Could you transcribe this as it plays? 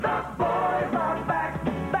boys are back,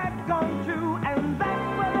 back on two, and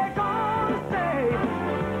that's where they're gonna stay.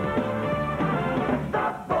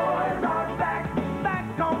 The boys are back,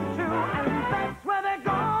 back on two, and that's where they're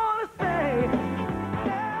gonna stay.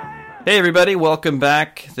 Yeah. Hey everybody, welcome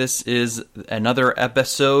back. This is another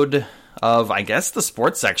episode of, I guess, the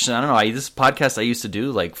sports section. I don't know, this podcast I used to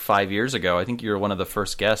do like 5 years ago. I think you were one of the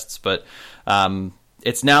first guests, but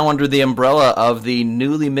it's now under the umbrella of the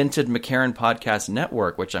newly minted McCarran Podcast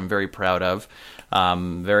Network, which I'm very proud of.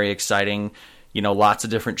 Very exciting. You know, lots of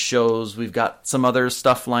different shows. We've got some other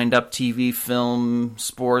stuff lined up, TV, film,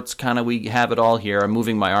 sports, kind of, we have it all here. I'm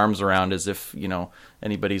moving my arms around as if, you know,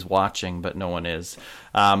 anybody's watching, but no one is.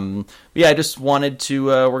 Yeah, I just wanted to,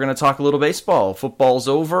 we're going to talk a little baseball. Football's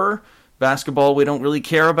over. Basketball we don't really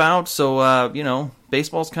care about, so, you know,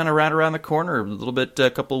 baseball's kind of right around the corner, a little bit,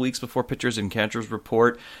 a couple of weeks before pitchers and catchers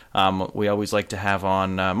report. We always like to have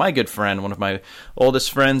on my good friend, one of my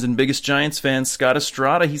oldest friends and biggest Giants fans, Scott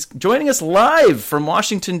Estrada. He's joining us live from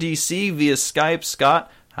Washington, D.C. via Skype.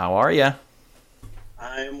 Scott, how are you?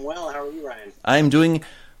 I'm well. How are you, Ryan? I'm doing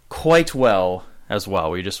quite well as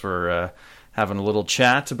well. We just were having a little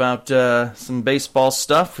chat about some baseball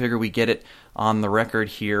stuff. Figure we get it on the record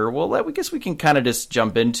here. Well, I guess we can kind of just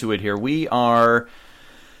jump into it here. We are,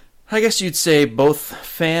 I guess you'd say, both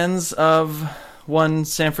fans of one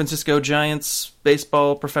San Francisco Giants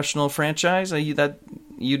baseball professional franchise.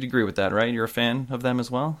 You'd agree with that, right? You're a fan of them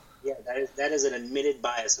as well? Yeah, that is an admitted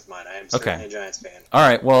bias of mine. I am certainly a Giants fan. All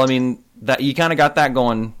right. Well, I mean, that you kind of got that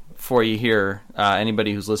going for you here.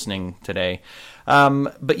 Anybody who's listening today,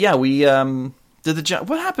 but yeah, we did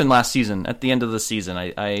what happened last season at the end of the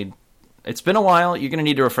season? It's been a while. You're going to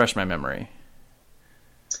need to refresh my memory.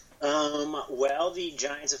 Well, the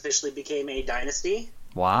Giants officially became a dynasty.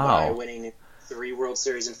 Wow. By winning 3 World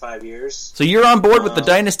Series in 5 years. So you're on board with the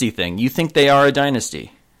dynasty thing. You think they are a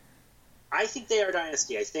dynasty? I think they are a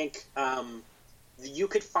dynasty. I think you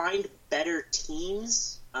could find better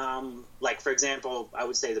teams. Like, for example, I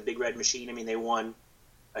would say the Big Red Machine. I mean, they won,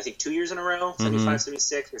 I think, 2 years in a row, 75,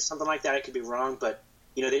 76, or something like that. I could be wrong, but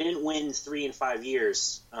you know, they didn't win 3 in 5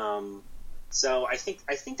 years. So I think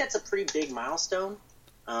that's a pretty big milestone.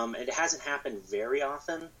 It hasn't happened very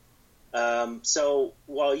often. So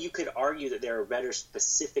while you could argue that there are better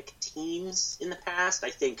specific teams in the past, I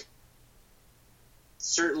think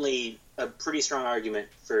certainly a pretty strong argument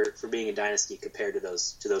for being a dynasty compared to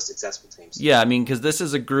those successful teams. Yeah, I mean, because this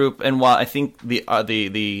is a group, and while I think the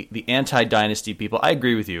anti-dynasty people, I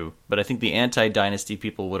agree with you, but I think the anti-dynasty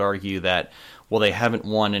people would argue that, well, they haven't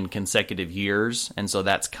won in consecutive years, and so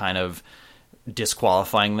that's kind of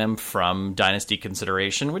disqualifying them from dynasty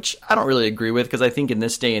consideration, which I don't really agree with, because I think in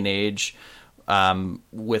this day and age,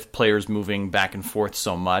 with players moving back and forth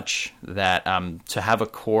so much, that to have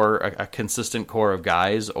a consistent core of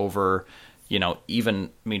guys over, you know,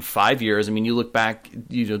 even, I mean, 5 years. I mean, you look back,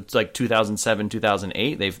 you know, it's like 2007,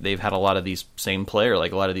 2008. They've had a lot of these same player,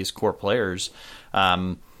 like a lot of these core players.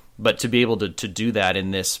 But to be able to do that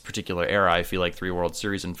in this particular era, I feel like 3 World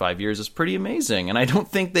Series in 5 years is pretty amazing. And I don't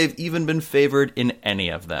think they've even been favored in any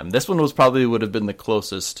of them. This one would have been the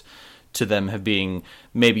closest to them have being,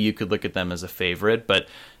 maybe you could look at them as a favorite, but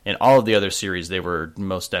in all of the other series, they were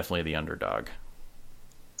most definitely the underdog.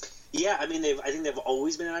 Yeah, I mean, I think they've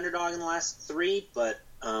always been an underdog in the last 3, but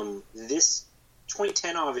this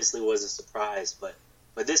 2010 obviously was a surprise, but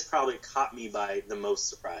this probably caught me by the most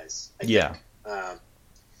surprise. I think.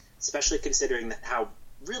 Especially considering how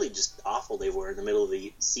really just awful they were in the middle of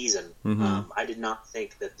the season. I did not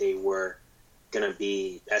think that they were going to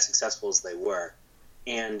be as successful as they were.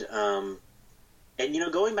 And you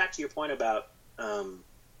know, going back to your point about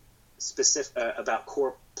about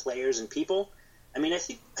core players and people, I mean,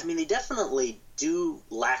 they definitely do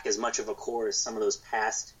lack as much of a core as some of those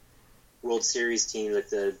past World Series teams,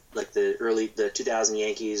 like the 2000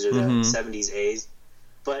 Yankees or the 70s A's.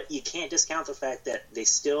 But you can't discount the fact that they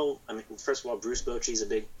still, I mean, first of all, Bruce Bochy's a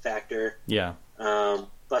big factor. Yeah.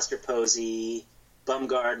 Buster Posey,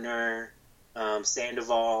 Bumgarner,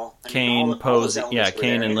 Sandoval. Kane, Posey,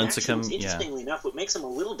 Kane and Lincecum. Interestingly enough, what makes them a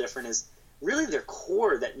little different is really their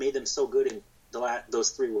core that made them so good in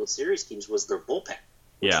those 3 World Series teams was their bullpen,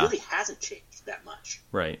 which really hasn't changed that much.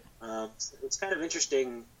 Right. So it's kind of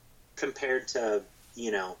interesting compared to,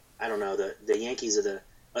 you know, I don't know, the Yankees of the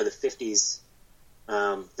 50s.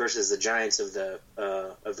 Versus the Giants of the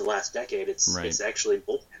last decade, it's actually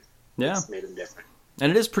bullpen. It's made them different. And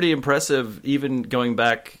it is pretty impressive, even going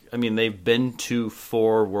back. I mean, they've been to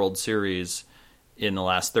 4 World Series in the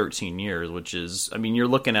last 13 years, which is, I mean, you're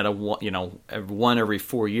looking at one every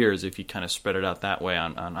 4 years if you kind of spread it out that way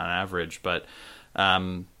on average. But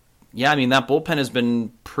yeah, I mean, that bullpen has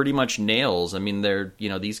been pretty much nails. I mean,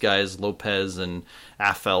 these guys, Lopez and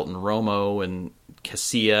Affeldt and Romo and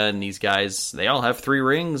Casilla and these guys, they all have 3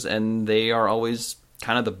 rings, and they are always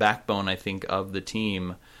kind of the backbone, I think, of the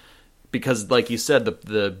team. Because, like you said,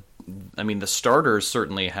 the starters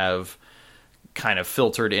certainly have kind of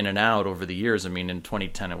filtered in and out over the years. I mean, in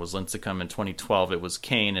 2010 it was Lincecum, in 2012 it was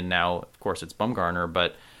Kane, and now, of course, it's Bumgarner.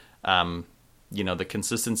 But the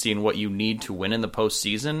consistency in what you need to win in the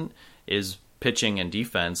postseason is pitching and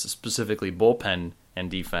defense, specifically bullpen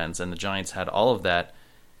and defense, and the Giants had all of that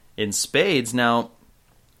in spades. Now,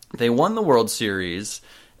 they won the World Series,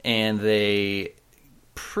 and they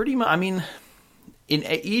pretty much, I mean, in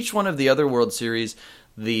each one of the other World Series,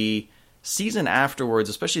 the season afterwards,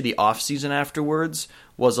 especially the off-season afterwards,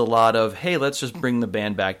 was a lot of, hey, let's just bring the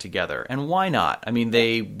band back together. And why not? I mean,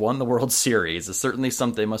 they won the World Series. It's certainly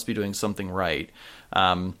something, they must be doing something right.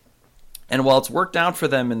 And while it's worked out for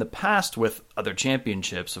them in the past with other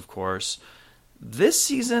championships, of course, this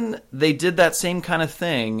season they did that same kind of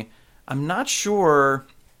thing. I'm not sure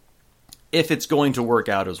if it's going to work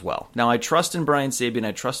out as well. Now, I trust in Brian Sabean,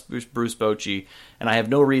 I trust Bruce Bochy, and I have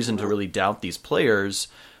no reason to really doubt these players.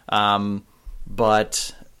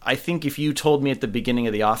 But I think if you told me at the beginning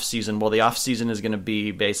of the offseason, well, the offseason is going to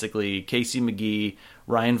be basically Casey McGee,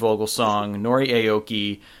 Ryan Vogelsong, Nori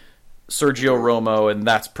Aoki, Sergio Romo, and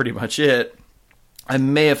that's pretty much it, I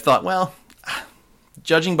may have thought, well,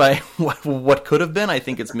 judging by what could have been, I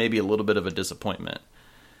think it's maybe a little bit of a disappointment.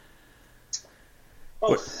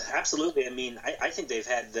 Oh, absolutely. I mean, I think they've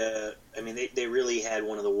had they really had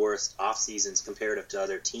one of the worst off seasons comparative to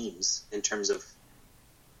other teams in terms of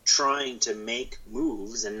trying to make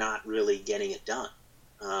moves and not really getting it done.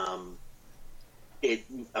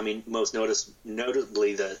 Most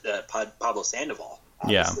notably the Pablo Sandoval.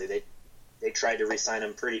 Obviously, they tried to re-sign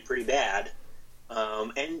him pretty bad,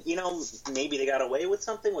 and maybe they got away with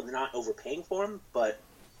something with not overpaying for him. But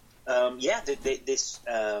I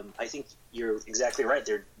think you're exactly right.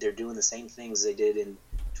 They're doing the same things they did in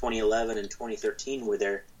 2011 and 2013, where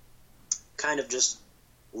they're kind of just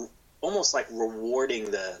almost like rewarding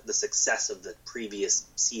the success of the previous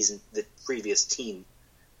season, the previous team.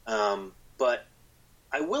 But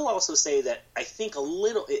I will also say that I think a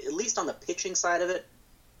little, at least on the pitching side of it,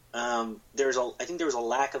 I think there was a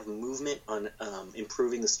lack of movement on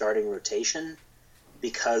improving the starting rotation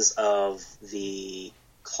because of the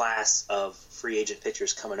class of free agent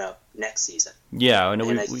pitchers coming up next season. Yeah, I know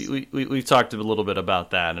we've talked a little bit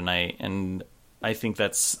about that, and I think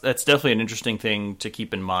that's definitely an interesting thing to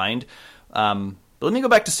keep in mind. But let me go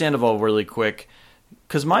back to Sandoval really quick,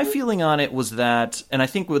 because my feeling on it was that, and I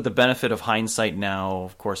think with the benefit of hindsight now,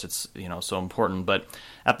 of course it's so important, but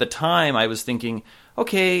at the time I was thinking,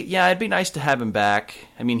 okay, yeah, it'd be nice to have him back.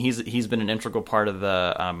 I mean, he's been an integral part of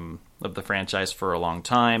the franchise for a long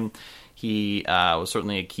time. He was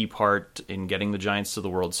certainly a key part in getting the Giants to the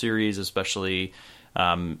World Series, especially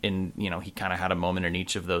he kind of had a moment in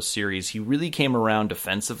each of those series. He really came around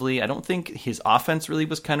defensively. I don't think his offense really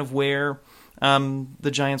was kind of where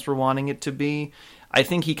the Giants were wanting it to be. I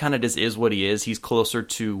think he kind of just is what he is. He's closer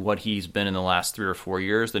to what he's been in the last 3 or 4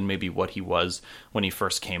 years than maybe what he was when he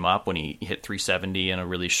first came up, when he hit 370 in a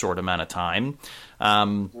really short amount of time. I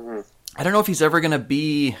don't know if he's ever going to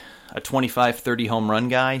be a 25, 30 home run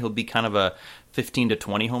guy. He'll be kind of a 15 to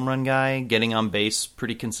 20 home run guy, getting on base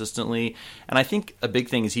pretty consistently. And I think a big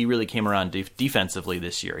thing is he really came around defensively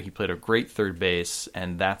this year. He played a great third base,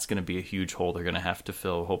 and that's going to be a huge hole they're going to have to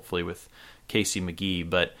fill, hopefully, with Casey McGee.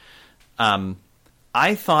 But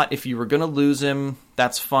I thought if you were going to lose him,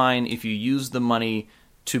 that's fine. If you use the money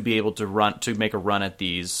to be able to make a run at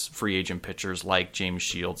these free agent pitchers like James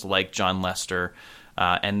Shields, like John Lester,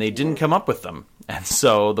 and they didn't come up with them. And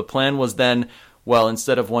so the plan was then, well,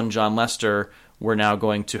 instead of one John Lester, we're now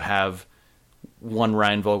going to have one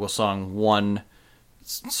Ryan Vogelsong, one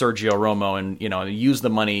Sergio Romo, and use the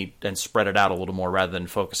money and spread it out a little more rather than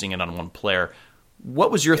focusing it on one player.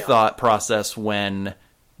 What was your thought process when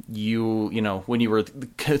you were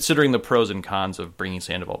considering the pros and cons of bringing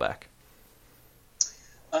Sandoval back?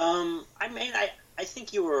 I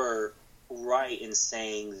think you were right in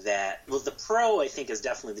saying that. Well, the pro, I think, is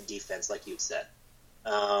definitely the defense, like you said.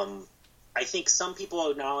 I think some people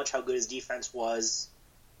acknowledge how good his defense was.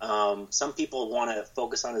 Some people want to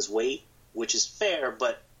focus on his weight, which is fair,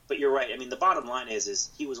 but you're right. I mean, the bottom line is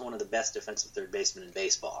he was one of the best defensive third basemen in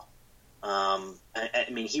baseball. I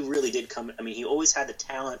mean, he really did come. I mean, he always had the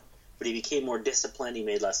talent, but he became more disciplined. He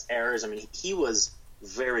made less errors. I mean, he was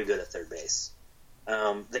very good at third base.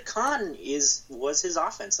 The con was his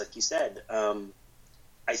offense, like you said.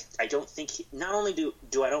 I don't think not only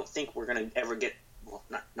do I don't think we're going to ever get well,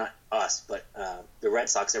 not us, but the Red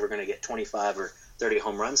Sox ever going to get 25 or 30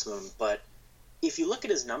 home runs from him. But if you look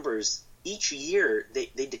at his numbers, each year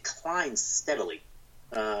they decline steadily,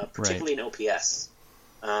 particularly in OPS.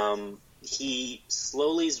 He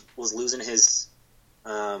slowly was losing his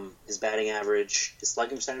batting average. His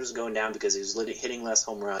slugging percentage was going down because he was hitting less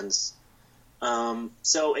home runs.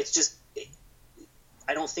 So it's just,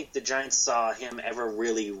 I don't think the Giants saw him ever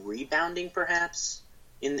really rebounding, perhaps,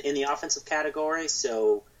 in the offensive category.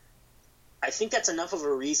 So I think that's enough of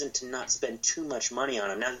a reason to not spend too much money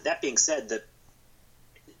on him. Now, that being said, that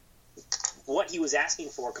what he was asking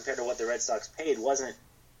for compared to what the Red Sox paid wasn't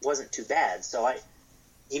too bad. So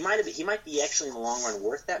he might be actually in the long run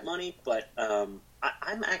worth that money. But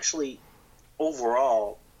I'm actually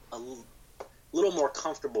overall a little more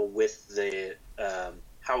comfortable with the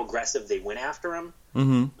how aggressive they went after him.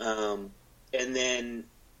 Mm-hmm. And then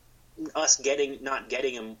us not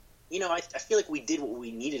getting him, I feel like we did what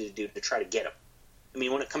we needed to do to try to get him. I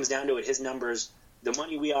mean, when it comes down to it, his numbers, the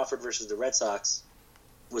money we offered versus the Red Sox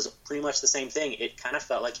was pretty much the same thing. It kind of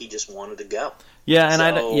felt like he just wanted to go. Yeah, and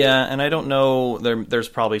I don't know. There's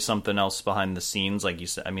probably something else behind the scenes, like you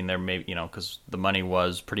said. I mean, there may, because the money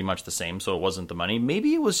was pretty much the same, so it wasn't the money.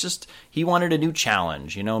 Maybe it was just he wanted a new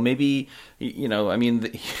challenge. Maybe I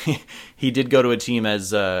mean, he did go to a team,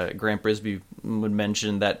 as Grant Brisbee would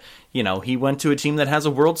mention, that he went to a team that has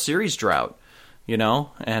a World Series drought.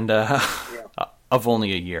 And of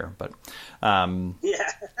only a year, but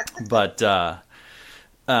yeah, but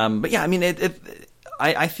yeah, I mean,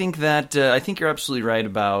 I think that I think you're absolutely right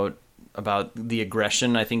about the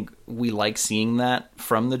aggression. I think we like seeing that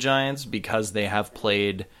from the Giants because they have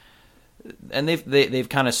played, and they've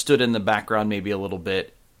kind of stood in the background maybe a little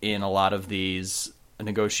bit in a lot of these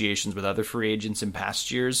negotiations with other free agents in past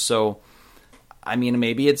years. So, I mean,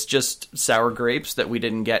 maybe it's just sour grapes that we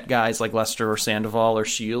didn't get guys like Lester or Sandoval or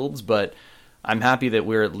Shields, but I'm happy that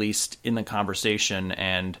we're at least in the conversation.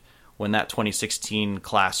 And when that 2016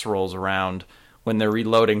 class rolls around, when they're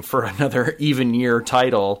reloading for another even year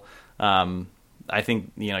title, I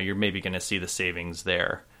think you're maybe going to see the savings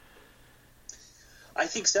there. I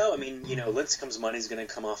think so. I mean, Lincecum's money is going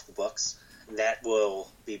to come off the books. That will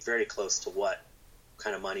be very close to what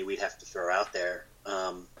kind of money we'd have to throw out there.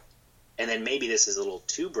 And then maybe this is a little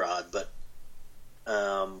too broad, but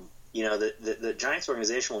the Giants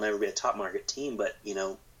organization will never be a top market team. But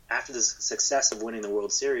after the success of winning the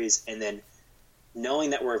World Series, and then knowing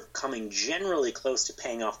that we're coming generally close to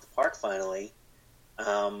paying off the park finally,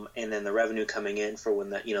 and then the revenue coming in for when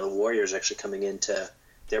the Warriors are actually coming into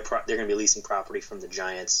they're going to be leasing property from the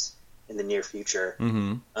Giants in the near future.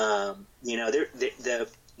 Mm-hmm.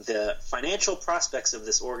 The financial prospects of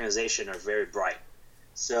this organization are very bright.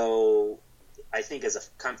 So I think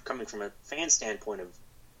coming from a fan standpoint of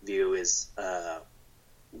view is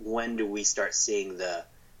when do we start seeing the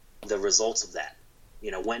results of that?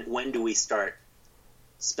 When do we start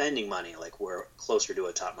spending money like we're closer to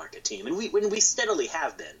a top market team? And we steadily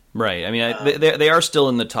have been. Right. I mean, they are still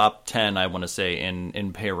in the top 10, I want to say,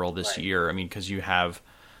 in payroll this year. I mean, because you have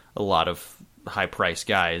a lot of high-priced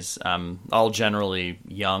guys, all generally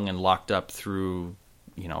young and locked up through,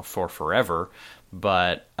 for forever.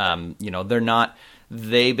 But, they're not –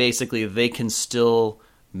 they can still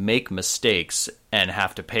make mistakes and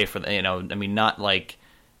have to pay for them. I mean, not like –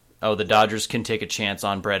 the Dodgers can take a chance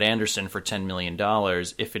on Brett Anderson for $10 million.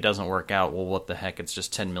 If it doesn't work out, well, what the heck? It's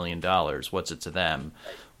just $10 million. What's it to them?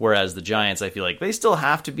 Whereas the Giants, I feel like they still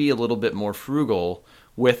have to be a little bit more frugal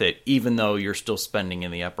with it, even though you're still spending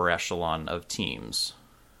in the upper echelon of teams.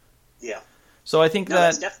 Yeah. So I think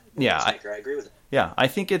that's definitely I agree with it. Yeah, I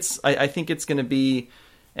think it's going to be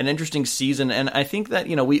an interesting season, and I think that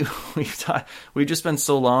we've just been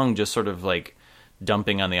so long just sort of like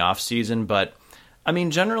dumping on the off season, but I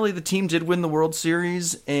mean, generally the team did win the World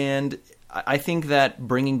Series, and I think that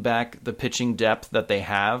bringing back the pitching depth that they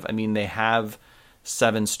have, I mean, they have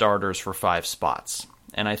 7 starters for 5 spots.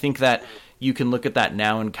 And I think that you can look at that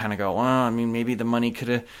now and kind of go, I mean, maybe the money could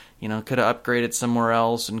have upgraded somewhere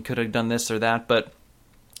else and could have done this or that, but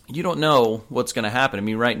you don't know what's going to happen. I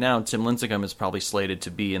mean, right now, Tim Lincecum is probably slated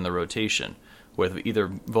to be in the rotation with either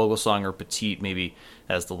Vogelsong or Petit maybe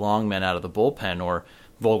as the long men out of the bullpen, or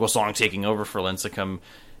Vogelsong taking over for Lincecum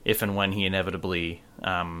if and when he inevitably,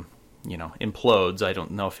 implodes. I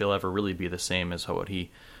don't know if he'll ever really be the same as what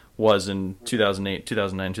he was in 2008,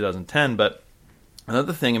 2009, 2010. But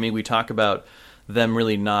another thing, I mean, we talk about them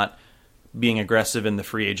really not being aggressive in the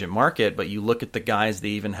free agent market, but you look at the guys they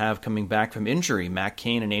even have coming back from injury, Matt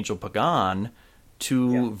Cain and Angel Pagan,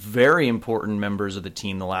 two very important members of the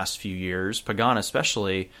team the last few years, Pagan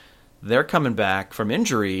especially. They're coming back from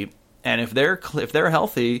injury, And if they're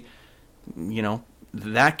healthy, you know,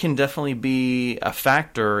 that can definitely be a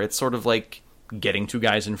factor. It's sort of like getting two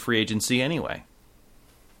guys in free agency anyway.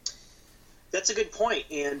 That's a good point,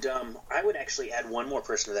 and I would actually add one more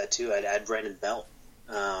person to that too. I'd add Brandon Belt,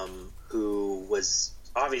 who was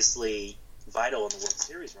obviously vital in the World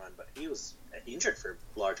Series run, but he was injured for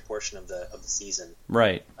a large portion of the season.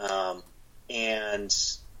 Right.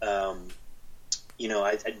 You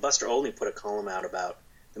know, Buster Olney put a column out about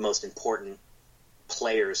the most important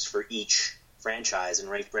players for each franchise and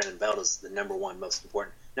ranked Brandon Belt as the number one most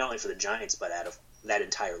important, not only for the Giants, but out of that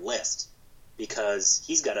entire list, because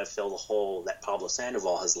he's got to fill the hole that Pablo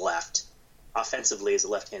Sandoval has left offensively as a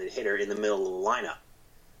left-handed hitter in the middle of the lineup.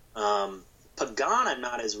 Pagan, I'm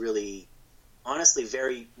not as really, honestly,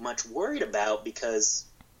 very much worried about, because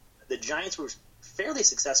the Giants were fairly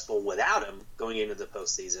successful without him going into the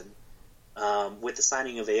postseason. With the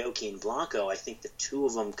signing of Aoki and Blanco, I think the two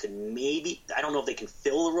of them could maybe, I don't know if they can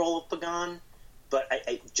fill the role of Pagan, but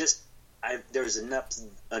there's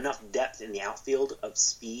enough depth in the outfield of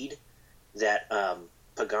speed that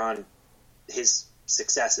Pagan, his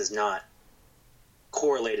success is not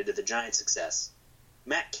correlated to the Giants' success.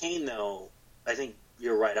 Matt Cain, though, I think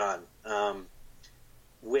you're right on.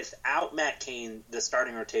 Without Matt Cain, the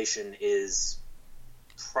starting rotation is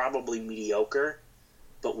probably mediocre,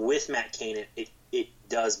 but with Matt Cain, it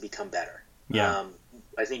does become better. Yeah.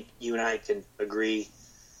 I think you and I can agree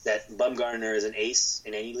that Bumgarner is an ace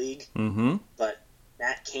in any league, but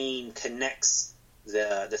Matt Cain connects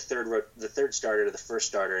the third starter to the first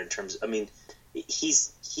starter in terms of, I mean,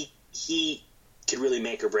 he could really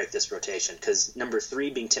make or break this rotation, because number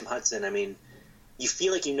 3 being Tim Hudson, I mean, you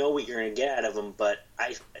feel like you know what you're going to get out of him, but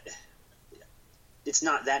it's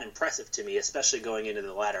not that impressive to me, especially going into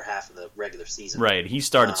the latter half of the regular season. Right. He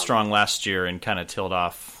started strong last year and kind of tailed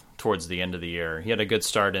off towards the end of the year. He had a good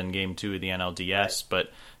start in Game 2 of the NLDS, right,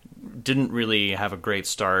 but didn't really have a great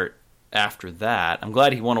start after that. I'm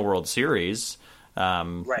glad he won a World Series.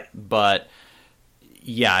 Right. But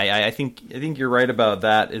yeah, I think you're right about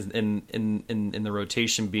that. Is in the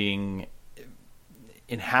rotation being,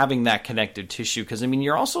 in having that connective tissue, because I mean,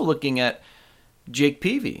 you're also looking at Jake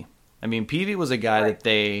Peavy. I mean, Peavy was a guy that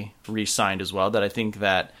they re-signed as well. That I think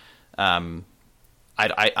that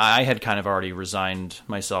I had kind of already resigned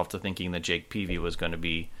myself to thinking that Jake Peavy was going to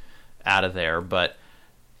be out of there. But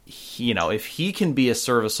you know, if he can be a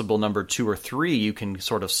serviceable number 2 or 3, you can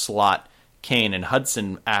sort of slot Cain and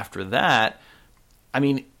Hudson after that. I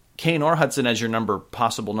mean, Cain or Hudson as your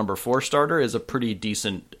possible number 4 starter is a pretty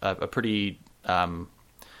decent, a pretty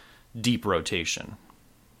deep rotation.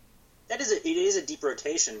 It is a deep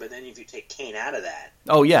rotation, but then if you take Cain out of that,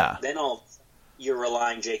 oh yeah, then you're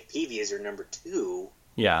relying Jake Peavy as your number 2.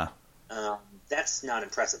 Yeah, that's not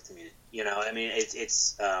impressive to me. You know, I mean,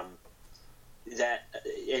 it's that,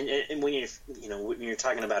 and when you're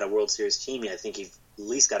talking about a World Series team, I think you've at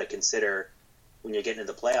least got to consider when you're getting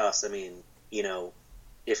into the playoffs. I mean, you know,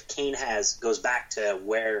 if Cain goes back to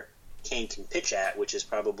where Cain can pitch at, which is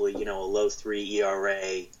probably, you know, a low 3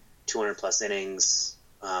 ERA, 200 plus innings.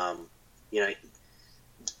 You know,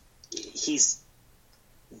 he's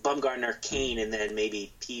Bumgarner, Cain, and then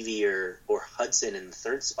maybe Peavy or Hudson in the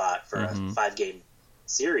third spot for a 5-game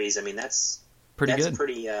series. I mean, that's pretty good.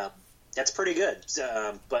 That's pretty good.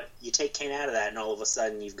 But you take Cain out of that, and all of a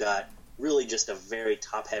sudden you've got really just a very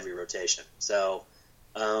top-heavy rotation. So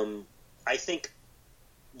I think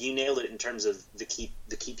you nailed it in terms of the key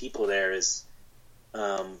people there is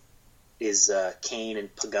Cain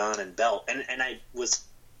and Pagan and Belt. And I was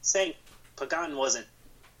saying Pagan wasn't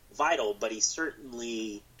vital, but he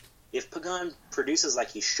certainly, if Pagan produces like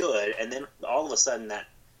he should, and then all of a sudden that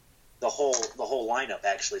the whole lineup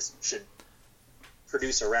actually should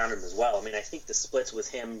produce around him as well. I mean, I think the splits with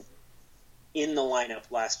him in the lineup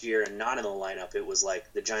last year and not in the lineup, it was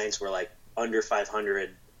like the Giants were like under 500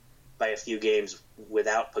 by a few games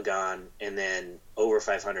without Pagan, and then over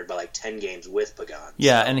 500 by like 10 games with Pagan.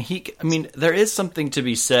 Yeah, so. And there is something to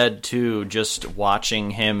be said too, just watching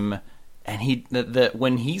him, and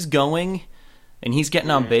when he's going and he's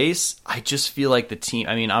getting on base, I just feel like the team.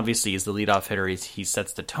 I mean, obviously he's the leadoff hitter; he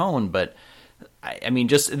sets the tone, but I mean,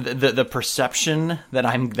 just the perception that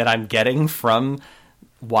I'm getting from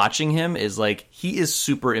watching him is like he is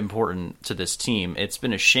super important to this team. It's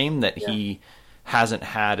been a shame that he hasn't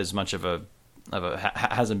had as much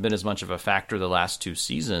hasn't been as much of a factor the last 2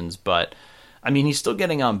 seasons, but I mean, he's still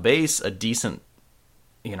getting on base at a decent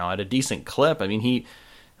clip. I mean, he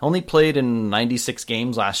only played in 96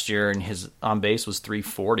 games last year, and his on base was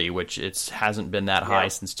 340, which hasn't been that high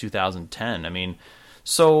since 2010. I mean,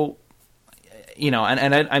 so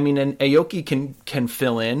I mean, and Aoki can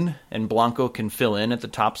fill in, and Blanco can fill in at the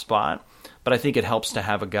top spot, but I think it helps to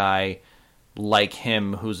have a guy like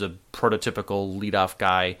him who's a prototypical leadoff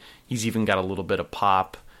guy. He's even got a little bit of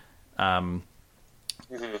pop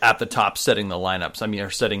at the top, setting the lineups. I mean, or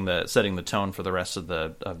setting the tone for the rest of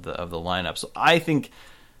the lineup. So I think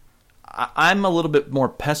I'm a little bit more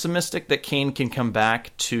pessimistic that Cain can come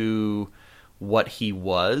back to what he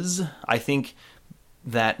was. I think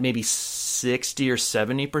that maybe 60 or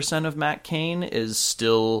 70% of Matt Cain is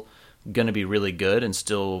still going to be really good and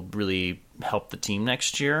still really help the team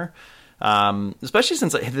next year. Especially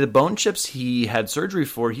since the bone chips he had surgery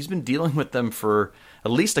for, he's been dealing with them for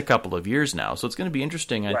at least a couple of years now. So it's going to be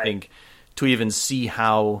interesting, I think, to even see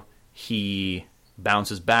how he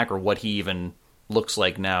bounces back or what he even looks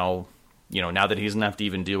like now, now that he doesn't have to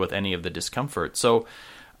even deal with any of the discomfort. So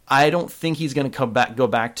I don't think he's going to go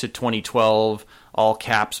back to 2012 all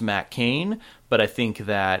caps Matt Cain, but I think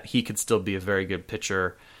that he could still be a very good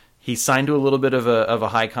pitcher. He signed to a little bit of a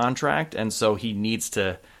high contract, and so he needs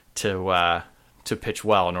to pitch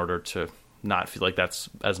well in order to not feel like that's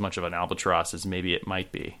as much of an albatross as maybe it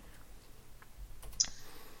might be.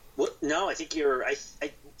 Well, no, I think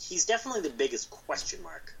he's definitely the biggest question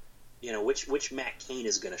mark. Which Matt Cain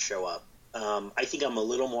is going to show up. I think I'm a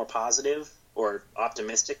little more positive or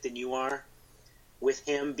optimistic than you are with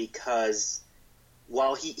him, because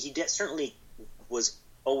while he certainly was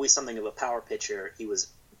always something of a power pitcher, he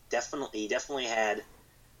definitely had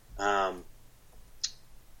more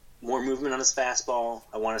movement on his fastball.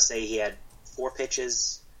 I want to say he had 4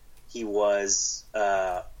 pitches. He was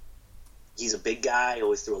he's a big guy,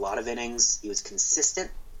 always threw a lot of innings. He was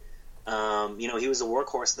consistent. He was a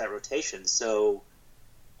workhorse of that rotation. So,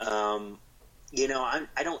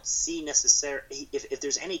 I don't see necessarily if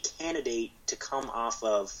there's any candidate to come off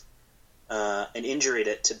of an injury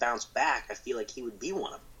to bounce back, I feel like he would be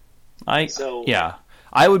one of them.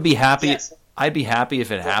 I would be happy. Yes. I'd be happy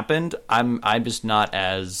if it happened. I'm just not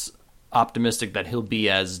as optimistic that he'll be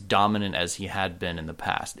as dominant as he had been in the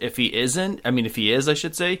past. If he isn't, if he is, I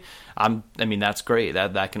should say, that's great.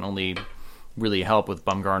 That can only really help with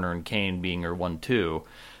Bumgarner and Cain being your 1-2.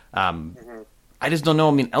 I just don't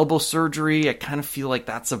know. Elbow surgery, I kind of feel like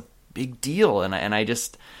that's a big deal, and I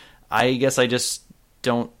guess I just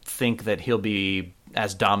don't think that he'll be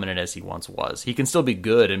as dominant as he once was. He can still be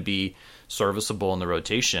good and be serviceable in the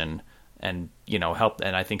rotation, and help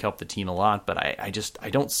the team a lot. But I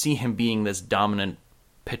don't see him being this dominant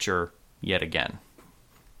pitcher yet again.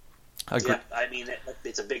 Yeah,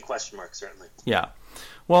 it's a big question mark, certainly. Yeah.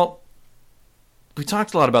 Well, we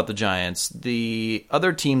talked a lot about the Giants. The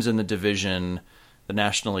other teams in the division, the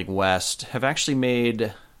National League West, have actually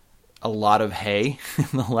made a lot of hay in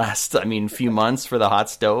the last, few months for the hot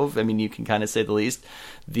stove. You can kind of say the least.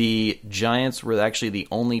 The Giants were actually the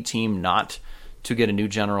only team not to get a new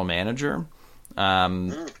general manager.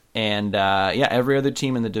 Every other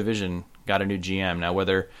team in the division got a new GM. Now,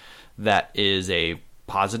 whether that is a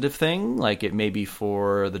positive thing, like it may be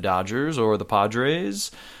for the Dodgers or the Padres,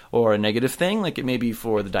 or a negative thing, like it may be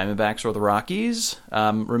for the Diamondbacks or the Rockies,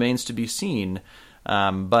 remains to be seen.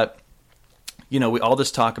 But we all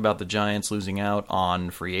this talk about the Giants losing out on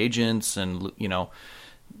free agents and,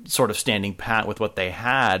 sort of standing pat with what they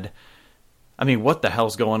had. What the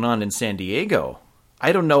hell's going on in San Diego?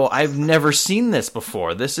 I don't know. I've never seen this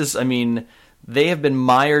before. This is, they have been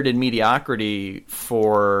mired in mediocrity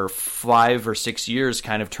for 5 or 6 years,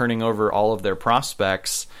 kind of turning over all of their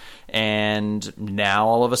prospects. And now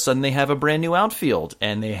all of a sudden they have a brand new outfield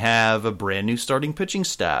and they have a brand new starting pitching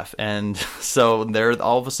staff. And so they're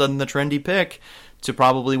all of a sudden the trendy pick to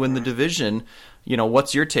probably win the division.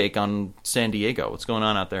 What's your take on San Diego? What's going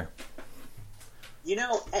on out there?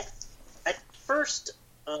 At first,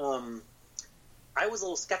 I was a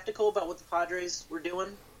little skeptical about what the Padres were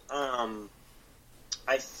doing.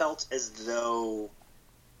 I felt as though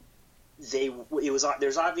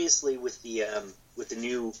there's obviously with the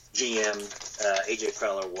new GM, AJ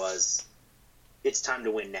Preller, it's time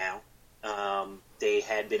to win now. They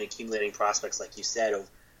had been accumulating prospects, like you said,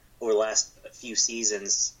 over the last few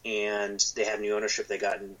seasons, and they have new ownership they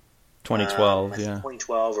got in 2012,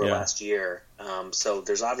 2012 or last year. So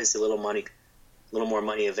there's obviously a little more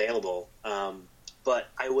money available. But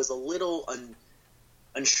I was a little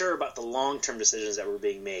unsure about the long-term decisions that were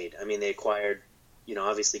being made. They acquired,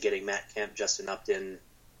 obviously getting Matt Kemp, Justin Upton,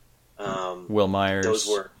 Will Myers. Those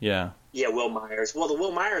were Will Myers. Well, the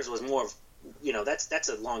Will Myers was more of that's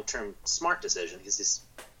a long-term smart decision because he's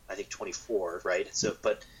I think 24, right? So,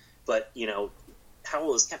 but how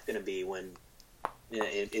old is Kemp going to be when He's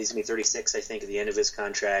going to be 36, I think, at the end of his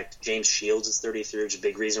contract. James Shields is 33, which is a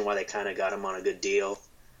big reason why they kind of got him on a good deal.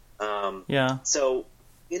 So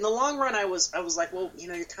in the long run, I was like, well,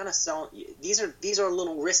 you're kind of selling. These are a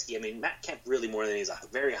little risky. I mean, Matt Kemp really more than he's a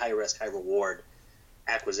very high risk, high reward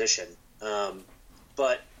acquisition.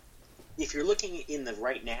 But if you're looking in the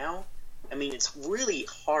right now, I mean, it's really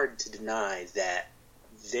hard to deny that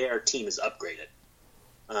their team is upgraded.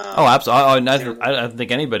 Absolutely. I don't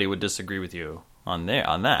think anybody would disagree with you on that.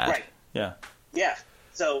 Right. Yeah. Yeah.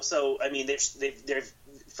 So I mean, they're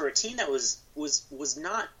for a team that was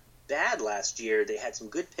not bad last year. They had some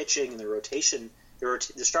good pitching, and the rotation, the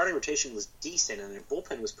starting rotation was decent, and their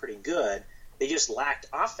bullpen was pretty good. They just lacked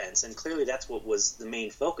offense, and clearly that's what was the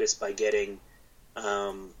main focus by getting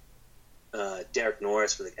Derek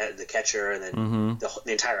Norris for the catcher, and then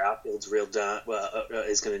the entire outfield's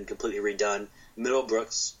is going to be completely redone.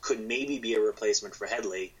 Middlebrooks could maybe be a replacement for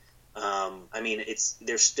Headley. I mean,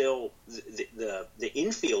 there's still the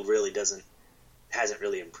infield really hasn't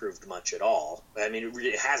really improved much at all. I mean,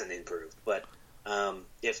 it hasn't improved, but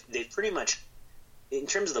if they pretty much, in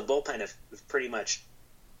terms of the bullpen, have pretty much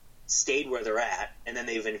stayed where they're at, and then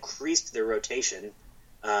they've increased their rotation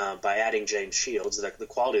by adding James Shields, the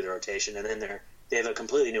quality of the rotation, and then they have a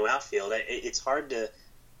completely new outfield. It's hard to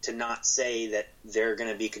not say that they're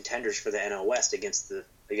going to be contenders for the NL West against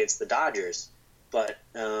the Dodgers. But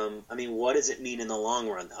I mean, what does it mean in the long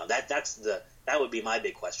run, though? That would be my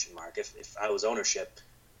big question mark if I was ownership.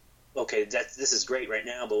 Okay, this is great right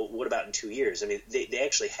now, but what about in 2 years? I mean, they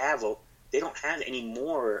actually they don't have any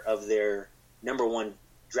more of their number one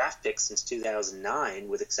draft picks since 2009,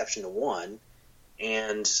 with exception to one,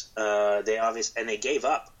 and they gave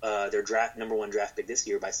up their number one draft pick this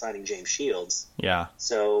year by signing James Shields. Yeah.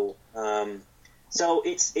 So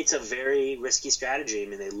it's a very risky strategy. I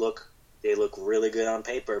mean, they look really good on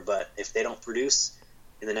paper, but if they don't produce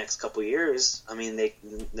in the next couple of years, I mean,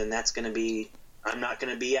 then that's going to be. I'm not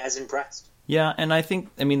going to be as impressed. Yeah, and I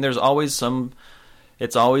mean, there's always some. They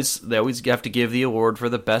always have to give the award for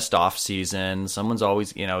the best off season. Someone's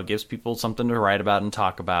always, it gives people something to write about and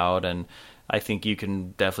talk about, and I think you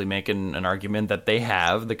can definitely make an argument that they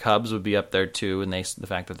have. The Cubs would be up there too, and the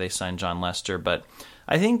fact that they signed John Lester. But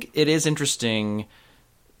I think it is interesting.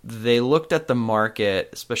 They looked at the market,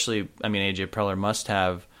 especially, I mean, AJ Preller must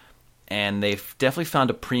have, and they've definitely found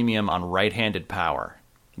a premium on right-handed power,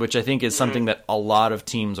 which I think is something that a lot of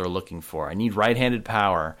teams are looking for. I need right-handed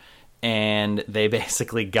power, and they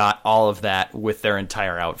basically got all of that with their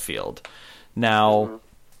entire outfield. Now,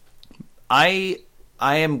 I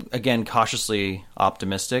am, again, cautiously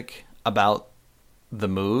optimistic about the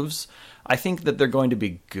moves. I think that they're going to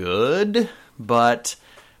be good, but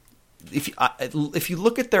if you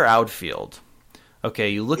look at their outfield, okay,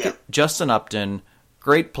 you look at Justin Upton,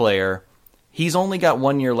 great player. He's only got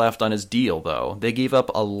 1 year left on his deal, though. They gave up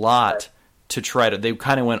a lot to try to. They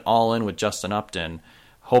kind of went all in with Justin Upton,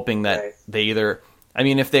 hoping that they either. I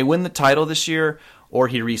mean, if they win the title this year or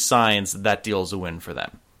he re-signs, that deal is a win for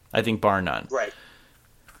them. I think bar none. Right.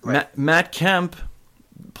 Matt Kemp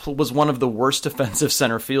was one of the worst defensive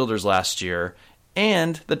center fielders last year,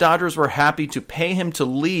 and the Dodgers were happy to pay him to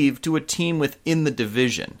leave to a team within the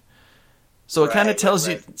division. So it kind of tells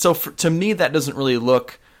you. So to me, that doesn't really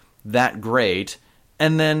look that great.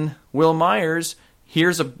 And then Will Myers,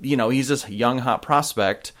 he's this young hot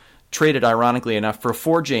prospect, traded ironically enough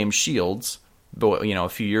for James Shields, a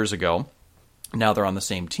few years ago. Now they're on the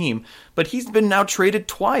same team, but he's been now traded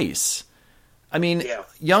twice. I mean,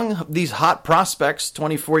 these hot prospects,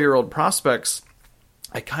 24-year-old prospects,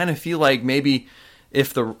 I kind of feel like maybe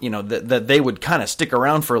if that they would kind of stick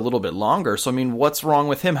around for a little bit longer. So I mean, what's wrong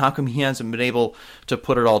with him? How come he hasn't been able to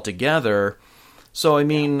put it all together? So I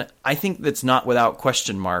mean, I think that's not without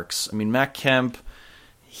question marks. I mean, Matt Kemp,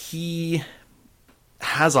 he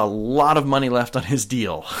has a lot of money left on his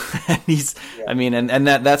deal. And I mean, and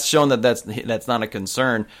that's shown that's not a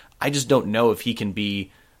concern. I just don't know if he can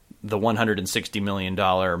be the $160 million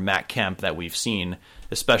Matt Kemp that we've seen,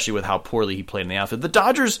 especially with how poorly he played in the outfield. The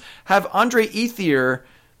Dodgers have Andre Ethier.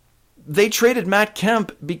 They traded Matt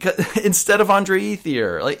Kemp instead of Andre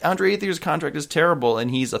Ethier. Like, Andre Ethier's contract is terrible,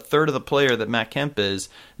 and he's a third of the player that Matt Kemp is.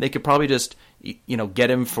 They could probably just,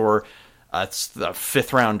 get him for the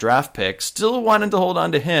fifth-round draft pick. Still wanted to hold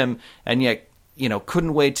on to him, and yet,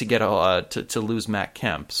 couldn't wait to get to lose Matt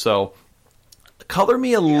Kemp. So, color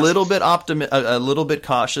me a little bit a little bit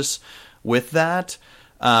cautious with that.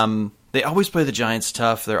 They always play the Giants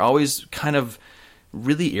tough. They're always kind of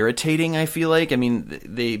really irritating, I feel like. I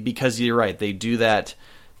mean, because you're right, they do that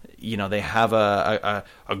they have a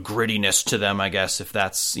grittiness to them, I guess, if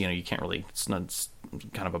that's, you can't really, it's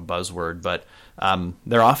kind of a buzzword, but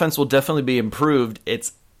their offense will definitely be improved.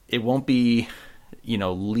 It won't be,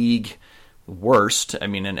 league worst,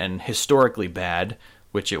 and historically bad,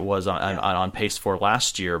 which it was on pace for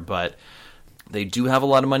last year, but they do have a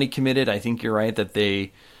lot of money committed. I think you're right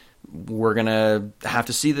that we're going to have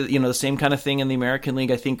to see the same kind of thing in the American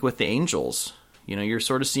League, I think, with the Angels. You're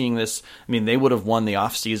sort of seeing this. They would have won the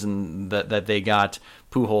offseason that they got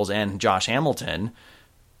Pujols and Josh Hamilton,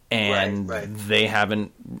 and right. They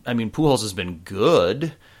haven't. Pujols has been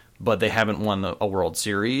good, but they haven't won a World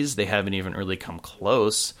Series. They haven't even really come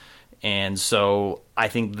close. And so I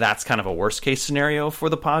think that's kind of a worst case scenario for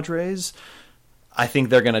the Padres. I think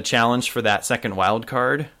they're going to challenge for that second wild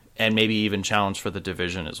card and maybe even challenge for the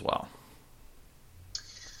division as well.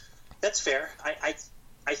 That's fair. I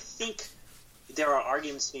think there are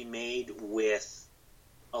arguments to be made with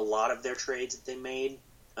a lot of their trades that they made.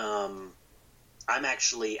 I'm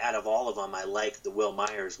actually, out of all of them, I like the Will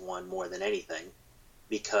Myers one more than anything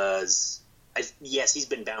because, yes, he's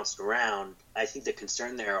been bounced around. I think the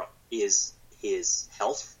concern there is his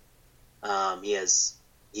health.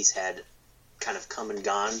 He's had kind of come and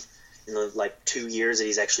gone in the 2 years that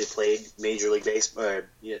he's actually played Major League Baseball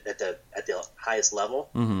at the highest level.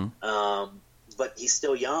 Mm-hmm. But he's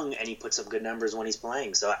still young and he puts up good numbers when he's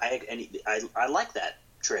playing. So I like that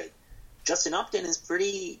trade. Justin Upton is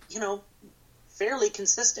pretty, fairly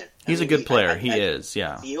consistent. He's a good player. He is,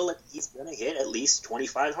 yeah. I feel like he's going to hit at least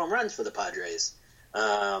 25 home runs for the Padres.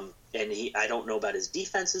 And I don't know about his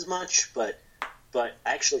defense as much, but I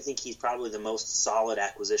actually think he's probably the most solid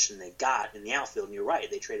acquisition they got in the outfield. And you're right,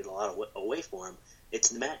 they traded a lot away for him.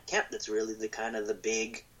 It's Matt Kemp that's really the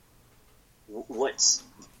big.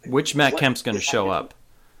 Which Matt Kemp's going to show up?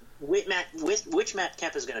 Which Matt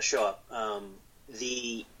Kemp is going to show up? And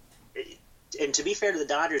to be fair to the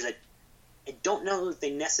Dodgers, I don't know that they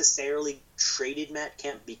necessarily traded Matt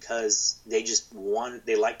Kemp because they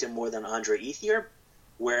liked him more than Andre Ethier,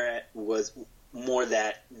 where it was more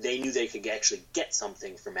that they knew they could actually get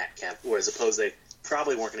something for Matt Kemp, whereas opposed they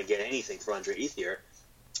probably weren't going to get anything for Andre Ethier.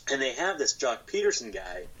 And they have this Jock Peterson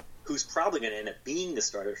guy who's probably going to end up being the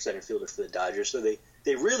starter center fielder for the Dodgers, so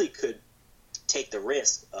they really could take the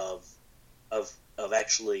risk of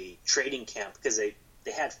actually trading Kemp because they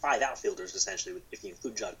had 5 outfielders essentially if you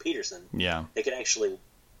include Jock Peterson. Yeah, they could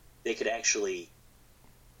actually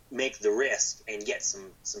make the risk and get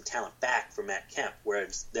some talent back for Matt Kemp,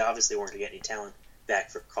 whereas they obviously weren't going to get any talent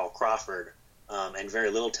back for Carl Crawford and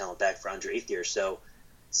very little talent back for Andre Ethier. So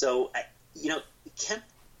Kemp,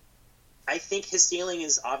 I think his ceiling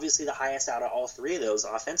is obviously the highest out of all 3 of those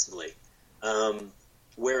offensively.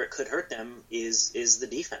 Where it could hurt them is the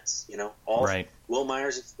defense. Right. Will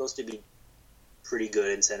Myers is supposed to be pretty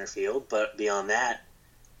good in center field, but beyond that,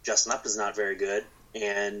 Justin Upton's not very good,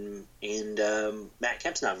 and Matt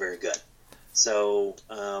Kemp's not very good. So,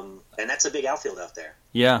 and that's a big outfield out there.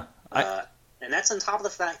 Yeah. And that's on top of the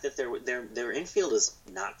fact that their infield is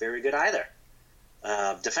not very good either,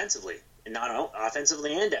 defensively. Not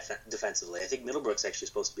offensively and defensively. I think Middlebrook's actually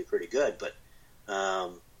supposed to be pretty good, but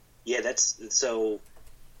that's so.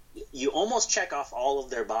 You almost check off all of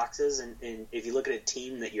their boxes, and if you look at a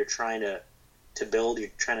team that you're trying to build, you're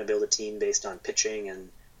trying to build a team based on pitching and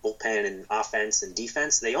bullpen and offense and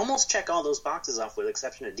defense. They almost check all those boxes off, with the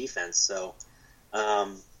exception of defense. So,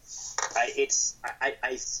 I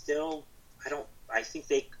think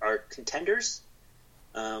they are contenders,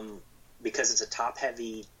 because it's a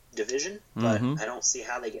top-heavy division, but I don't see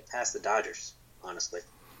how they get past the Dodgers, honestly.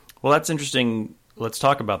 Well, that's interesting. Let's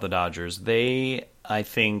talk about the Dodgers. I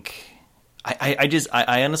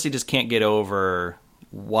honestly just can't get over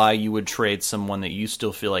why you would trade someone that you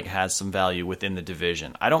still feel like has some value within the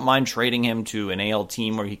division. I don't mind trading him to an AL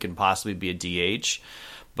team where he can possibly be a DH,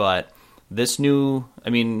 but this we'll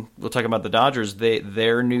talk about the Dodgers.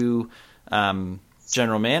 Their new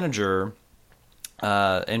general manager,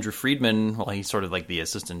 Andrew Friedman, well, he's sort of like the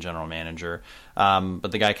assistant general manager,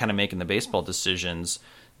 but the guy kind of making the baseball decisions,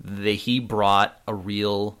 he brought a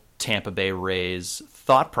real Tampa Bay Rays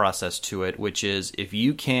thought process to it, which is if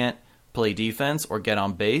you can't play defense or get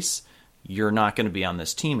on base, you're not going to be on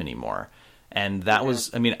this team anymore. And that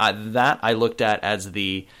was, I looked at as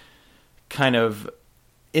the kind of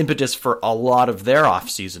impetus for a lot of their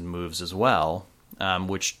offseason moves as well,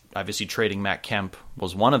 which obviously trading Matt Kemp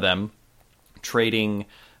was one of them. Trading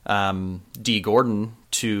D. Gordon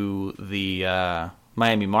to the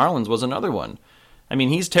Miami Marlins was another one.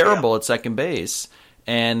 He's terrible at second base,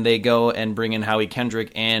 and they go and bring in Howie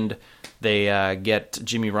Kendrick, and they get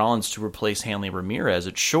Jimmy Rollins to replace Hanley Ramirez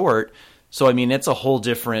at short. So, I mean, it's a whole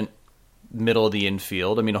different middle of the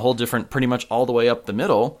infield. I mean, a whole different, pretty much all the way up the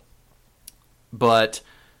middle. But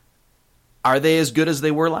are they as good as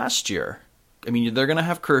they were last year? I mean, they're going to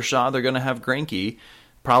have Kershaw. They're going to have Greinke.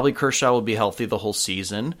 Probably Kershaw will be healthy the whole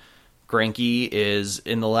season. Greinke is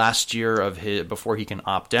in the last year of his, before he can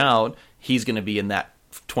opt out, he's going to be in that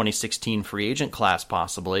 2016 free agent class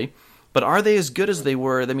possibly. But are they as good as they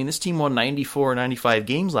were? I mean, this team won 94, 95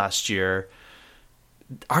 games last year.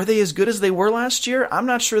 Are they as good as they were last year? I'm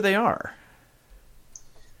not sure they are.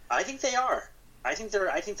 I think they are. I think they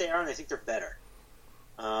are, and I think they're better.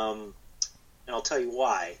 And I'll tell you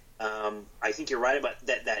why. I think you're right about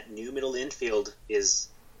that. That new middle infield is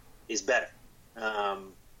better.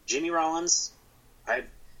 Jimmy Rollins,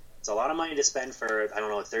 it's a lot of money to spend for, I don't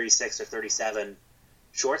know, a 36 or 37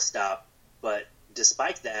 shortstop. But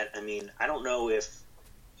despite that, I mean, I don't know if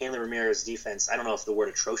Hanley Ramirez's defense, I don't know if the word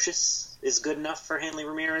atrocious is good enough for Hanley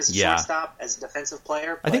Ramirez as shortstop, as a defensive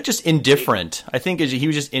player. I think just indifferent. I think he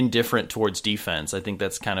was just indifferent towards defense. I think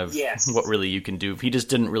that's kind of what really you can do. He just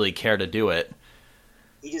didn't really care to do it.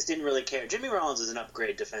 He just didn't really care. Jimmy Rollins is an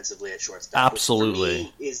upgrade defensively at shortstop. Absolutely.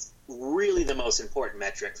 Which for me is really the most important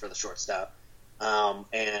metric for the shortstop.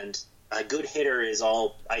 And a good hitter is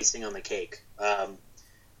all icing on the cake.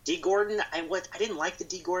 D. Gordon, I didn't like the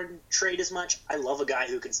D. Gordon trade as much. I love a guy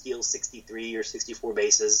who can steal 63 or 64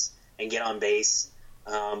 bases and get on base.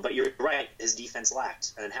 But you're right, his defense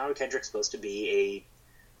lacked. And Howard Kendrick's supposed to be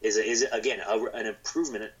an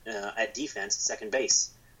improvement at defense at second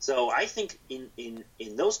base. So I think in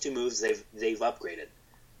those two moves they've upgraded.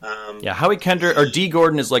 Howie Kendrick or D.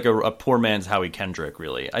 Gordon is like a poor man's Howie Kendrick,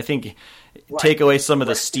 really. I think take away some of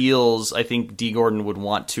the steals. I think D. Gordon would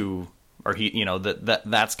want to, or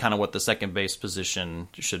that's kind of what the second base position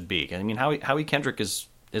should be. I mean, Howie Kendrick is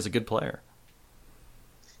a good player.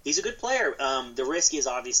 He's a good player. The risk is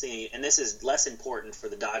obviously, and this is less important for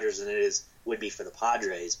the Dodgers than it would be for the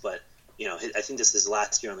Padres, but. I think this is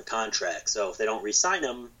last year on the contract. So if they don't re-sign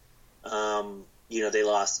him, they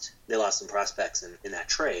lost some prospects in that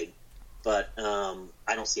trade. But I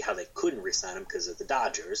don't see how they couldn't re-sign him because of the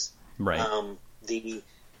Dodgers. Right. The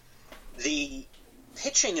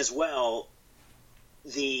pitching as well.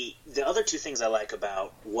 The other two things I like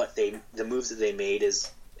about the moves that they made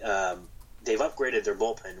is they've upgraded their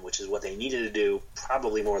bullpen, which is what they needed to do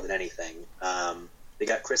probably more than anything. They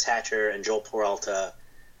got Chris Hatcher and Joel Peralta.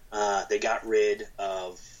 They got rid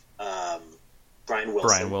of Brian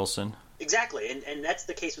Wilson. Exactly, and that's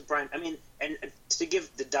the case with Brian. I mean, and to give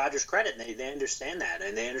the Dodgers credit, they understand that,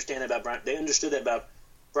 and they understand about Brian. They understood that about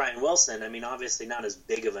Brian Wilson. I mean, obviously not as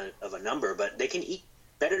big of a number, but they can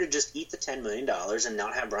better to just eat the $10 million and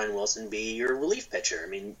not have Brian Wilson be your relief pitcher. I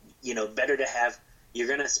mean, better to have. You're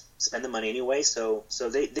going to spend the money anyway, so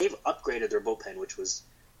they've upgraded their bullpen, which was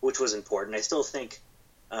important. I still think.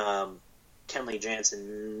 Kenley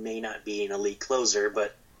Jansen may not be an elite closer,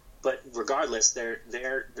 but regardless, their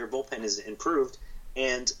bullpen is improved,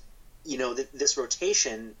 and this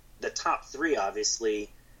rotation, the top three obviously,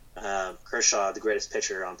 Kershaw, the greatest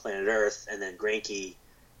pitcher on planet Earth, and then Greinke,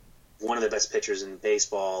 one of the best pitchers in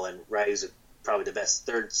baseball, and Ryu's probably the best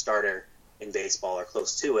third starter in baseball or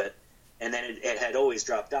close to it, and then it had always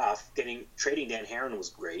dropped off. Trading Dan Herron was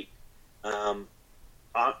great. I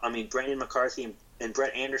mean, Brandon McCarthy and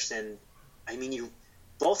Brett Anderson. I mean,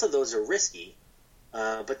 both of those are risky,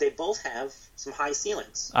 but they both have some high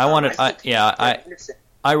ceilings. I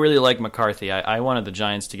really like McCarthy. I wanted the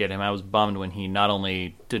Giants to get him. I was bummed when he not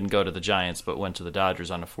only didn't go to the Giants, but went to the Dodgers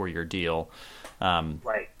on a 4-year deal.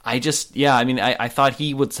 Right. I thought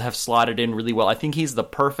he would have slotted in really well. I think he's the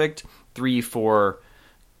perfect 3-4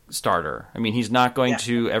 starter. I mean, he's not going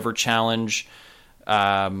to ever challenge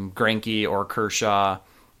Greinke or Kershaw,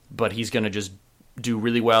 but he's going to just do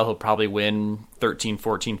really well. He'll probably win 13,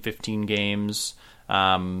 14, 15 games.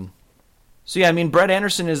 Brett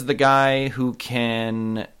Anderson is the guy who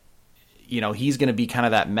can, he's going to be kind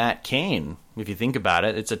of that Matt Cain, if you think about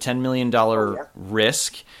it. It's a $10 million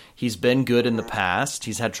risk. He's been good in the past.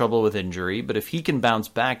 He's had trouble with injury, but if he can bounce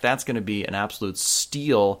back, that's going to be an absolute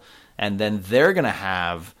steal, and then they're going to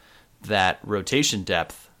have that rotation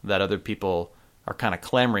depth that other people are kind of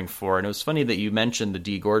clamoring for. And it was funny that you mentioned the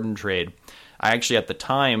D. Gordon trade. I actually, at the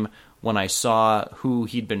time, when I saw who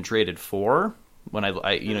he'd been traded for,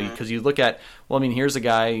 because you look at, here's a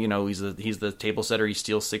guy, he's the table setter, he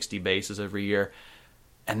steals 60 bases every year,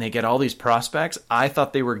 and they get all these prospects. I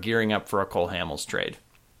thought they were gearing up for a Cole Hamels trade.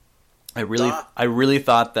 I really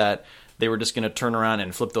thought that they were just going to turn around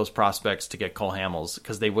and flip those prospects to get Cole Hamels,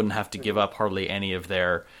 because they wouldn't have to give up hardly any of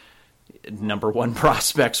their number one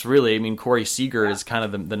prospects, really. I mean, Corey Seager is kind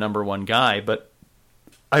of the number one guy, but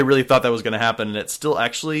I really thought that was going to happen, and it still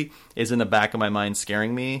actually is in the back of my mind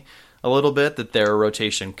scaring me a little bit that their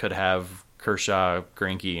rotation could have Kershaw,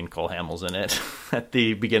 Greinke, and Cole Hamels in it at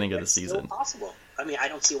the beginning of the season. Still possible. I mean, I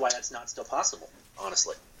don't see why that's not still possible,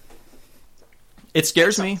 honestly. It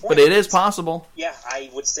scares me, but it is possible. Yeah, I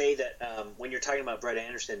would say that when you're talking about Brett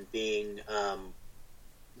Anderson being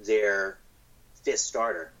their fifth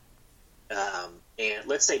starter, and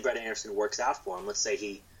let's say Brett Anderson works out for him. Let's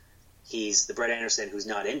say he's the Brett Anderson who's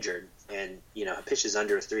not injured and pitches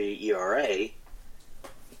under a 3 ERA,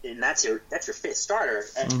 and that's your fifth starter.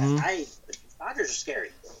 Mm-hmm. The Dodgers are scary.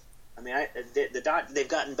 I mean, they've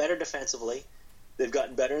gotten better defensively, they've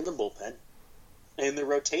gotten better in the bullpen, and the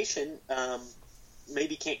rotation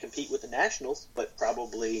maybe can't compete with the Nationals, but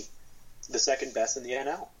probably the second best in the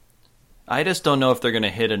NL. I just don't know if they're going to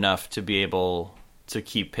hit enough to be able to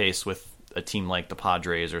keep pace with a team like the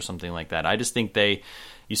Padres or something like that. I just think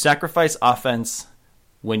you sacrifice offense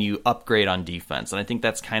when you upgrade on defense, and I think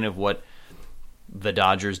that's kind of what the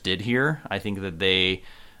Dodgers did here. I think that they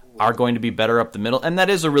are going to be better up the middle, and that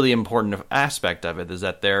is a really important aspect of it, is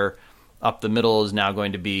that their up the middle is now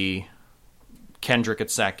going to be Kendrick at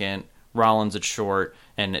second, Rollins at short,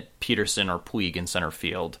 and Peterson or Puig in center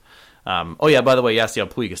field. By the way, Yasiel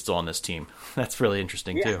Puig is still on this team. That's really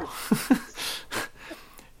interesting, too.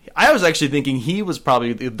 I was actually thinking he was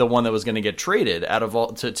probably the one that was going to get traded out of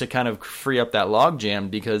all to kind of free up that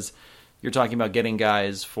logjam, because you're talking about getting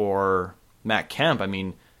guys for Matt Kemp. I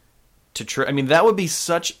mean, that would be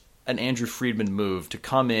such an Andrew Friedman move to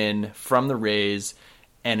come in from the Rays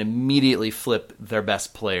and immediately flip their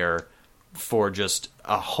best player for just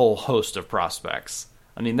a whole host of prospects.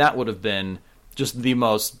 I mean, that would have been just the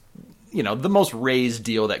most Rays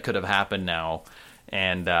deal that could have happened now.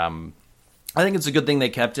 And I think it's a good thing they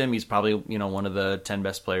kept him. He's probably, one of the 10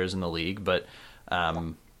 best players in the league, but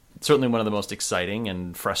certainly one of the most exciting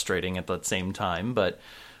and frustrating at the same time. But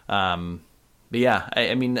yeah,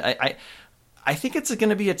 I think it's going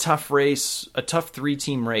to be a tough race, a tough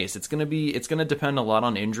 3-team race. It's going to depend a lot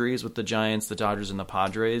on injuries with the Giants, the Dodgers, and the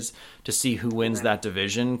Padres to see who wins that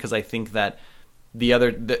division. Because I think that the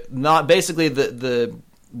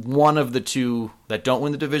one of the two that don't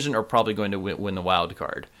win the division are probably going to win the wild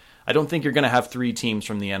card. I don't think you're going to have 3 teams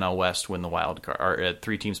from the NL West win the wild card, or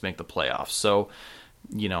 3 teams make the playoffs. So,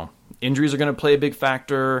 injuries are going to play a big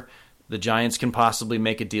factor. The Giants can possibly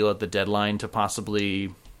make a deal at the deadline to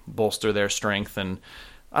possibly bolster their strength, and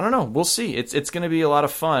I don't know. We'll see. It's going to be a lot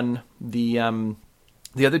of fun. The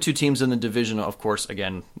other 2 teams in the division, of course,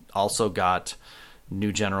 again, also got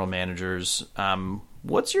new general managers.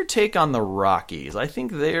 What's your take on the Rockies? I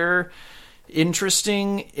think they're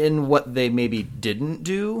interesting in what they maybe didn't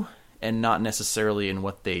do and not necessarily in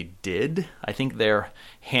what they did. I think they're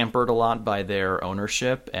hampered a lot by their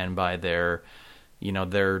ownership and by their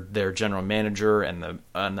general manager and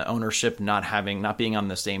the ownership not being on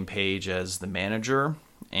the same page as the manager.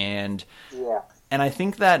 And I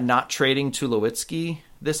think that not trading Tulowitzki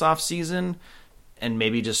this offseason and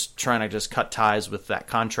maybe just trying to just cut ties with that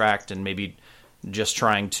contract and maybe just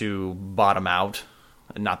trying to bottom out.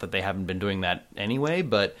 Not that they haven't been doing that anyway,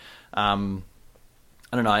 but I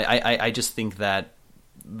don't know. I just think that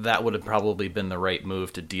would have probably been the right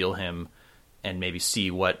move to deal him and maybe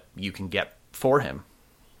see what you can get for him.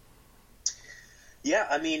 Yeah,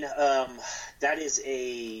 I mean, that is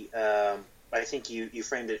I think you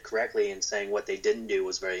framed it correctly in saying what they didn't do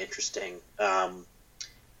was very interesting.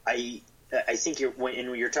 I think when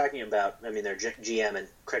you're talking about, their GM, and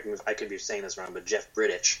correct me if I could be saying this wrong, but Jeff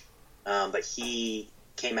Bridich, but he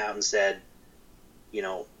came out and said,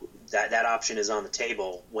 that option is on the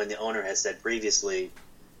table when the owner has said previously,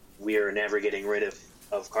 we are never getting rid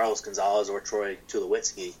of Carlos Gonzalez or Troy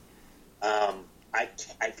Tulowitzki. I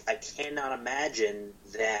cannot imagine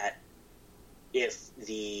that if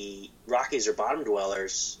the Rockies are bottom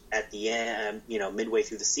dwellers at the end, midway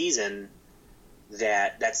through the season,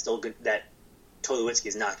 that's still good, that Tulowitzki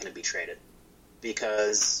is not going to be traded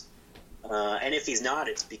because, and if he's not,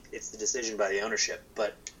 it's the decision by the ownership.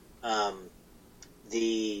 But I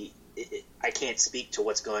can't speak to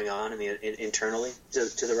what's going on internally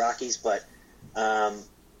to the Rockies, but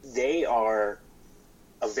they are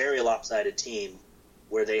a very lopsided team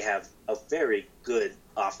where they have a very good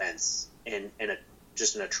offense and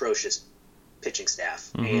just an atrocious pitching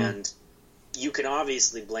staff. Mm-hmm. And you can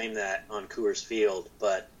obviously blame that on Coors Field,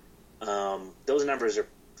 but those numbers are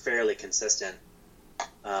fairly consistent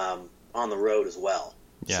on the road as well.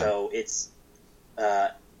 Yeah. So it's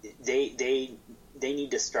they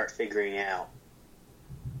need to start figuring out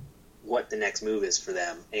what the next move is for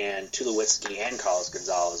them. And Tulowitzki and Carlos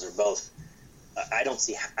Gonzalez are both I don't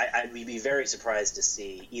see. I'd be very surprised to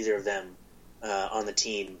see either of them on the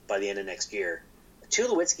team by the end of next year.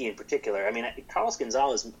 Tulowitzki in particular. I mean, Carlos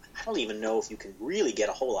Gonzalez. I don't even know if you can really get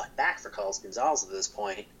a whole lot back for Carlos Gonzalez at this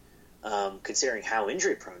point, considering how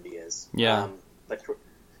injury prone he is. Yeah. But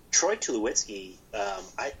Troy Tulowitzki,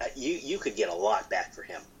 you could get a lot back for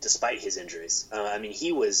him despite his injuries. I mean,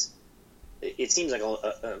 he was. It seems like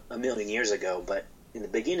a million years ago, but in the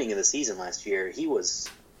beginning of the season last year, he was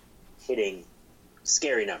hitting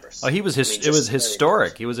scary numbers. Oh, it was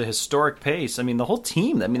historic. He was a historic pace. I mean, the whole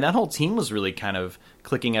team. I mean, that whole team was really kind of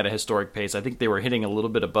clicking at a historic pace. I think they were hitting a little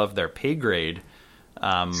bit above their pay grade.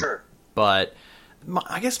 Sure. But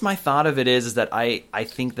I guess my thought of it is that I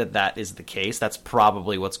think that is the case. That's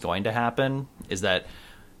probably what's going to happen, is that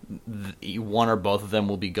one or both of them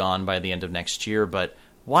will be gone by the end of next year. But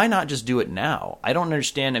why not just do it now? I don't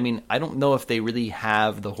understand. I mean, I don't know if they really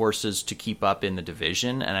have the horses to keep up in the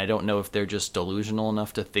division, and I don't know if they're just delusional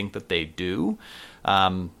enough to think that they do.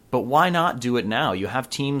 But why not do it now? You have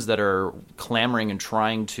teams that are clamoring and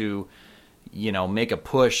trying to, make a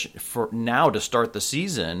push for now to start the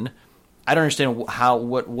season. I don't understand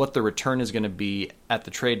what the return is going to be at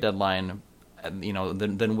the trade deadline,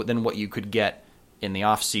 than what you could get in the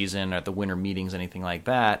off season or at the winter meetings, anything like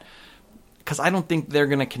that. Because I don't think they're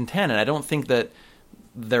going to contend, and I don't think that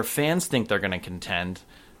their fans think they're going to contend.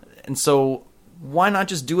 And so, why not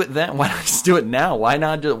just do it then? Why not just do it now? Why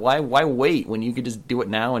wait when you could just do it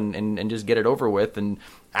now and just get it over with and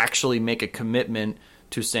actually make a commitment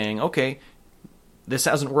to saying, okay, this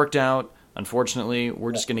hasn't worked out. Unfortunately,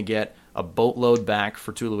 we're just going to get a boatload back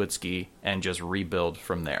for Tulowitzki and just rebuild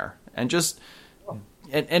from there, and just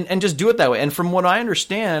do it that way. And from what I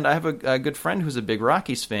understand, I have a good friend who's a big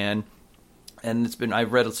Rockies fan. And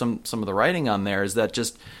I've read some of the writing on there, is that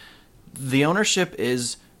just the ownership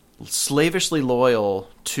is slavishly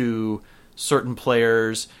loyal to certain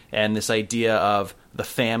players and this idea of the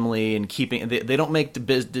family and keeping. They don't make the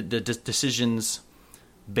decisions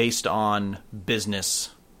based on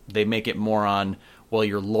business. They make it more on, well,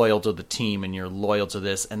 you're loyal to the team and you're loyal to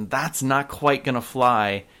this, and that's not quite going to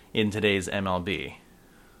fly in today's MLB.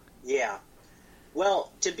 Yeah.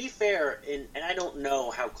 Well, to be fair, and I don't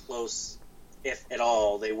know how close, if at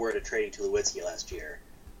all, they were to trading Tulowitzki last year.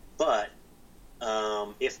 But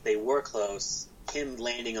if they were close, him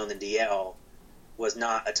landing on the DL was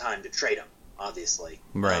not a time to trade him, obviously.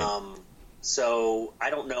 Right. So I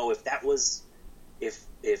don't know if that was if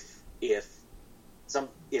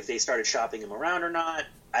they started shopping him around or not.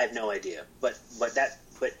 I have no idea. But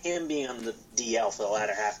him being on the DL for the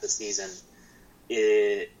latter half of the season,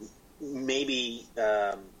 maybe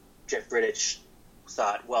Jeff Bridich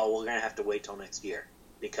thought, well, we're going to have to wait till next year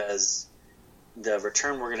because the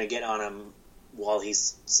return we're going to get on him while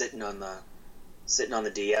he's sitting on the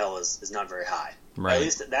DL is not very high. Right. At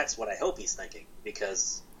least that's what I hope he's thinking,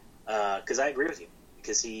 because I agree with you,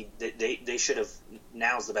 because they should have.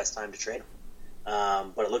 Now's the best time to trade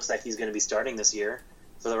him, but it looks like he's going to be starting this year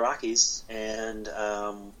for the Rockies, and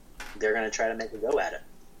they're going to try to make a go at it.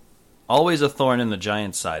 Always a thorn in the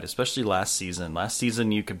Giants' side, especially last season. Last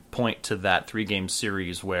season, you could point to that 3-game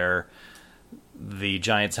series where the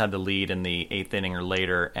Giants had the lead in the 8th inning or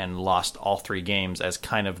later and lost all 3 games as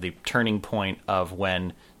kind of the turning point of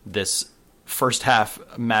when this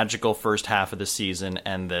magical first half of the season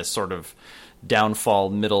and the sort of downfall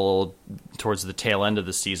middle towards the tail end of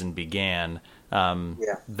the season began.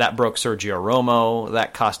 That broke Sergio Romo.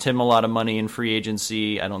 That cost him a lot of money in free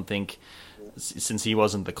agency. I don't think, since he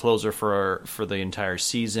wasn't the closer for the entire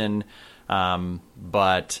season.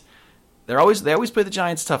 But they always play the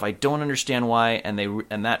Giants tough. I don't understand why,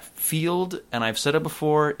 and that field, and I've said it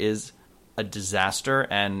before, is a disaster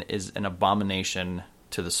and is an abomination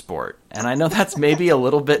to the sport. And I know that's maybe a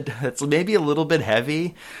little bit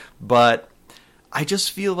heavy, but I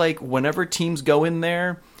just feel like whenever teams go in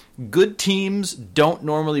there, good teams don't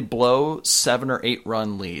normally blow 7 or 8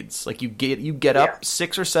 run leads. Like you get up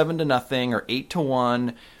 6 or 7 to nothing or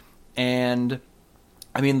 8-1, and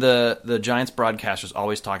I mean the Giants broadcasters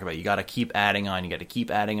always talk about you got to keep adding on, you got to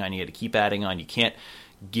keep adding on, you can't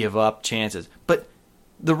give up chances. But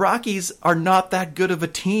the Rockies are not that good of a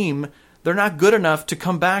team. They're not good enough to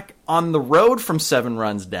come back on the road from 7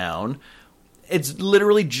 runs down. It's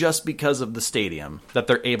literally just because of the stadium that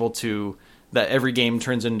they're able to. That every game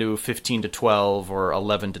turns into 15-12 or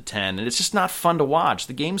 11-10, and it's just not fun to watch.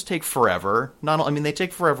 The games take forever. They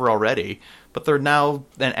take forever already, but they're now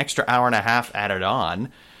an extra hour and a half added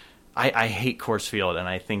on. I hate Coors Field, and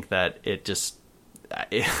I think that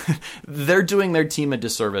they're doing their team a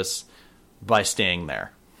disservice by staying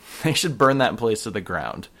there. They should burn that place to the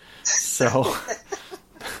ground. So,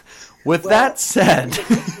 With Well, that said,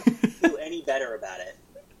 do any better about it.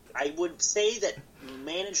 I would say that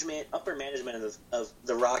upper management of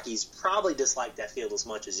the Rockies probably dislike that field as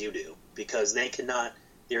much as you do because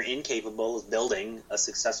they're incapable of building a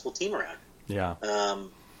successful team around. yeah,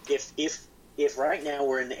 If right now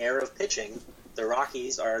we're in the era of pitching, the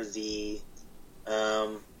Rockies are the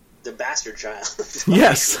bastard child. of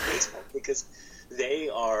Yes. baseball because they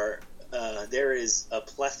are. There is a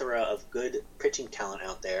plethora of good pitching talent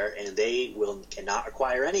out there, and they cannot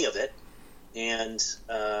acquire any of it. And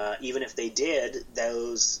even if they did,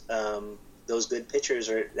 those good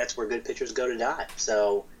pitchers that's where good pitchers go to die.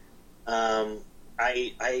 So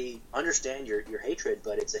I understand your hatred,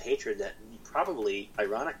 but it's a hatred that you probably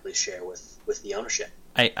ironically share with the ownership.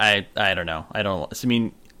 I don't know. I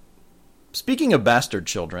mean, speaking of bastard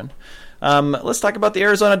children, let's talk about the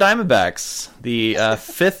Arizona Diamondbacks, the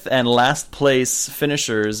fifth and last place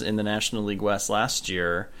finishers in the National League West last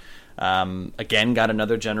year. Again, got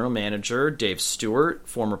another general manager, Dave Stewart,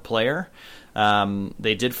 former player.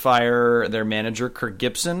 They did fire their manager, Kirk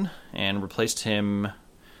Gibson, and replaced him.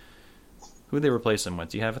 Who did they replace him with?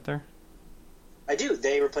 Do you have it there? I do.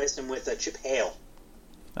 They replaced him with Chip Hale.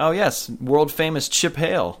 Oh, yes, world famous Chip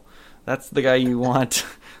Hale. That's the guy you want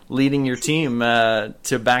leading your team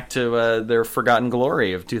back to their forgotten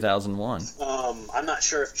glory of 2001. I'm not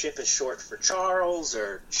sure if Chip is short for Charles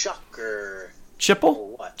or Chuck or Chipple?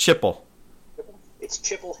 or what. Chipple. It's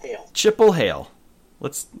Chipple Hale. Chipple Hale.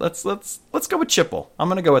 Let's go with Chipple. I'm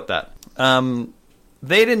going to go with that.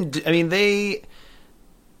 They didn't. I mean,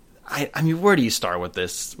 I mean, where do you start with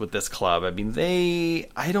this club? I mean,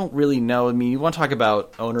 I don't really know. I mean, you want to talk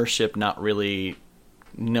about ownership not really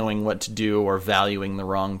knowing what to do or valuing the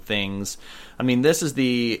wrong things. I mean, this is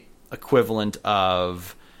the equivalent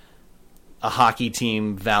of a hockey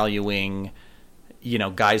team valuing,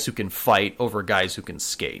 guys who can fight over guys who can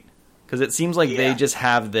skate. Because it seems like they just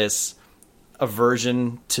have this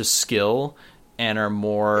aversion to skill and are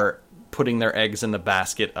more putting their eggs in the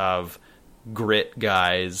basket of grit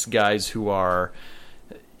guys who are,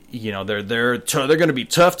 they're going to be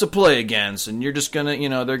tough to play against, and you're just gonna, you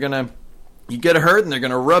get hurt and they're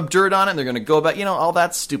gonna rub dirt on it and they're gonna go about, all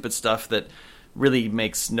that stupid stuff that really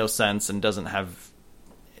makes no sense and doesn't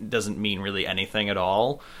mean really anything at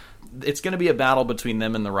all. It's going to be a battle between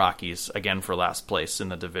them and the Rockies again for last place in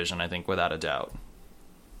the division, I think, without a doubt.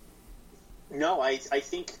 No, I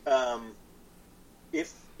think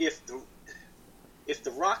if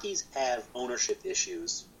the Rockies have ownership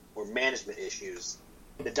issues or management issues,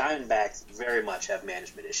 the Diamondbacks very much have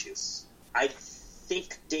management issues. I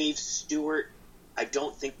think Dave Stewart, I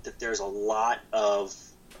don't think that there's a lot of...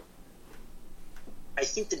 I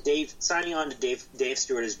think that signing on to Dave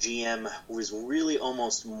Stewart as GM was really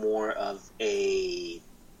almost more of a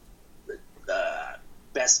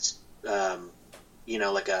best,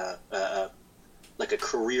 like a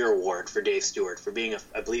career award for Dave Stewart for being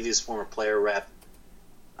I believe he's a former player rep.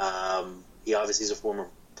 He obviously is a former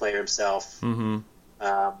player himself. Mm-hmm.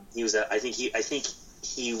 He was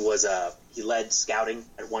he led scouting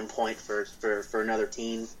at one point for another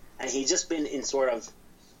team, and he's just been in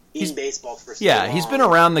baseball for so long. He's been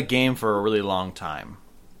around the game for a really long time.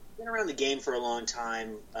 Been around the game for a long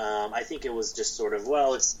time. I think it was just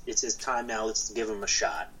it's his time now. Let's give him a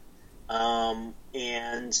shot.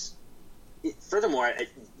 Furthermore,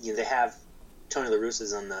 they have Tony La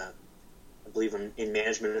Russa's on I believe in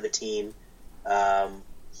management of the team.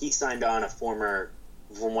 He signed on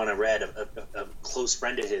from what I read, a close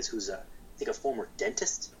friend of his who's I think a former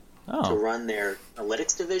dentist to run their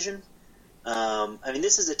analytics division. I mean,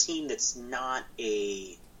 this is a team that's not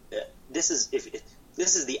this is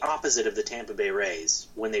the opposite of the Tampa Bay Rays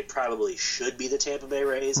when they probably should be the Tampa Bay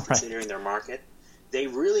Rays considering their market. They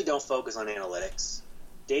really don't focus on analytics.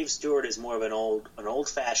 Dave Stewart is more of an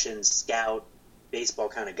old-fashioned scout baseball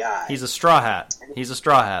kind of guy. He's a straw hat.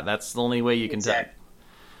 That's the only way you can tell.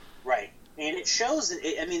 Right. And it shows.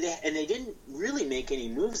 They didn't really make any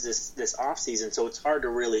moves this offseason, so it's hard to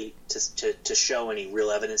really to show any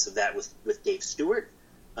real evidence of that with Dave Stewart.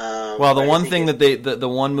 Well, the one thing the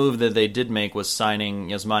one move that they did make was signing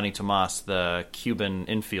Yasmani Tomas, the Cuban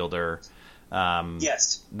infielder.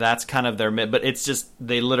 Yes, that's kind of their. But it's just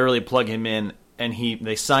they literally plug him in, and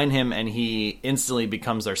they sign him, and he instantly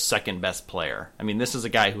becomes their second best player. I mean, this is a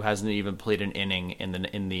guy who hasn't even played an inning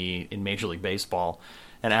in Major League Baseball.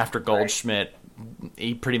 And after Goldschmidt,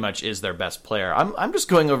 he pretty much is their best player. I'm just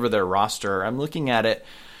going over their roster. I'm looking at it,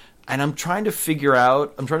 and I'm trying to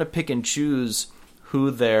pick and choose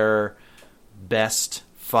who their best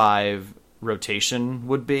 5 rotation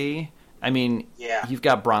would be. I mean, Yeah. you've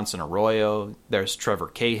got Bronson Arroyo. There's Trevor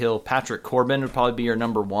Cahill. Patrick Corbin would probably be your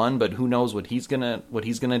number one, but who knows what he's gonna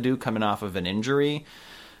do coming off of an injury.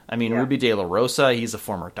 I mean, Ruby De La Rosa. He's a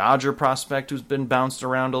former Dodger prospect who's been bounced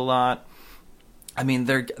around a lot. I mean,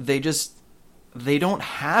 they don't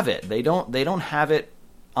have it. They don't have it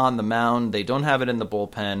on the mound. They don't have it in the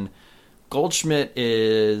bullpen. Goldschmidt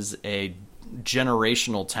is a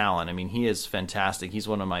generational talent. I mean, he is fantastic. He's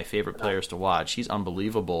one of my favorite players to watch. He's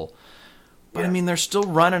unbelievable. But, I mean, they're still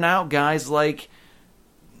running out guys like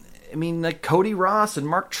Cody Ross and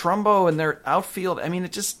Mark Trumbo and their outfield. I mean,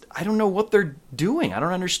 I don't know what they're doing. I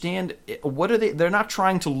don't understand. What are they? They're not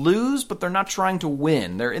trying to lose, but they're not trying to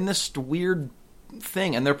win. They're in this weird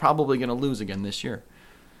thing, and they're probably going to lose again this year.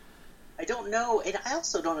 I don't know, and I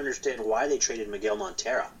also don't understand why they traded Miguel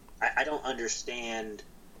Montero. I don't understand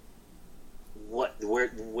what they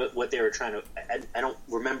were trying to. I don't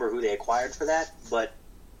remember who they acquired for that, but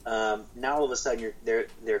now all of a sudden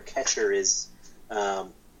their catcher is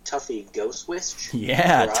Tuffy Ghostwish.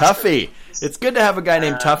 Yeah, Tuffy. It's good to have a guy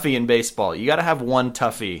named Tuffy in baseball. You got to have one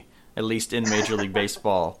Tuffy at least in Major League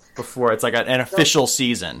Baseball before it's like an official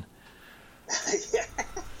season.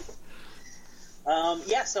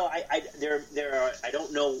 So I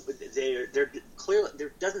don't know. They're clearly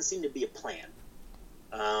there doesn't seem to be a plan.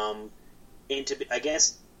 And to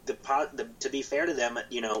be fair to them,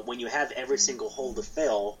 when you have every single hole to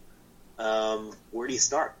fill, where do you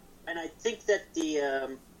start? And I think that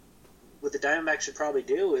what the Diamondbacks should probably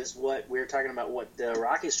do is what we were talking about, what the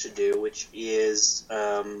Rockies should do, which is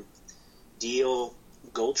deal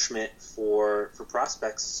Goldschmidt for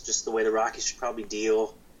prospects, just the way the Rockies should probably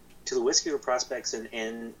deal to the Whiskey for prospects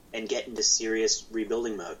and get into serious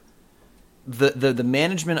rebuilding mode. The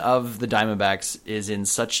management of the Diamondbacks is in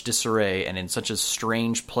such disarray and in such a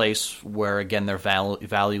strange place where, again, they're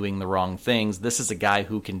valuing the wrong things. This is a guy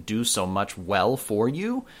who can do so much well for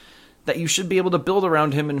you that you should be able to build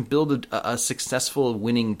around him and build a successful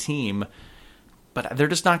winning team. But they're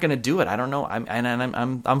just not going to do it. I don't know.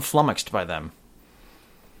 I'm flummoxed by them.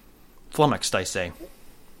 Flummoxed, I say.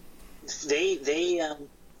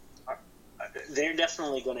 They're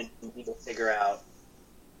definitely going to need to figure out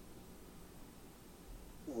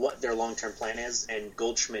what their long-term plan is, and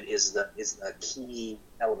Goldschmidt is the key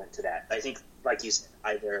element to that. I think, like you said,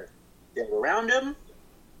 either build around him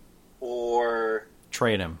or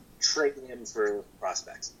trade him for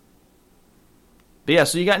prospects. But yeah,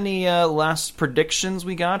 so you got any last predictions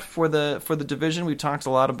we got for the division? We talked a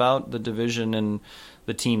lot about the division and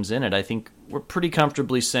the teams in it. I think we're pretty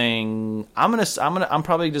comfortably saying I'm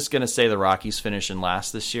probably just gonna say the Rockies finish in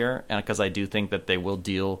last this year, and because I do think that they will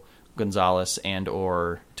deal Gonzalez and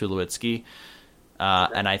or Tulowitzki,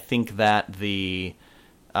 and I think that the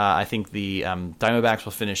Diamondbacks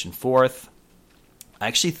will finish in fourth. I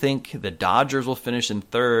actually think the Dodgers will finish in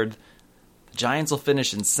third. The Giants will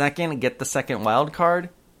finish in second and get the second wild card,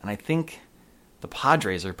 and I think the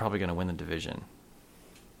Padres are probably going to win the division.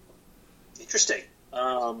 Interesting.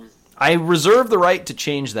 I reserve the right to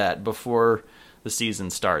change that before the season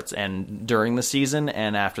starts, and during the season,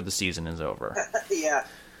 and after the season is over. Yeah.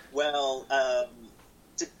 Well,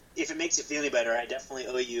 if it makes you feel any better, I definitely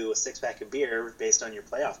owe you a six-pack of beer based on your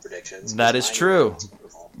playoff predictions. That is true.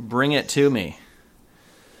 Bring it to me.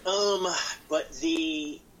 But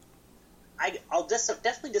I'll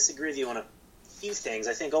definitely disagree with you on a few things.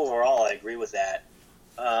 I think overall I agree with that.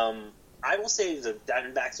 I will say the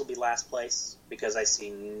Diamondbacks will be last place because I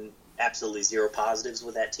see absolutely zero positives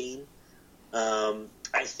with that team.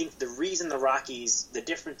 I think the reason the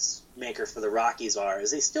difference maker for the Rockies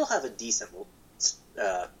is they still have a decent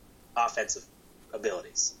offensive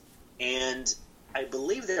abilities. And I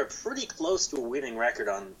believe they're pretty close to a winning record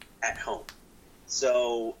at home.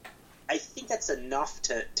 So I think that's enough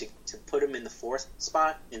to put them in the fourth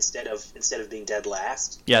spot instead of being dead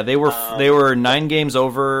last. Yeah, they were 9 games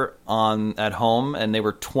over at home, and they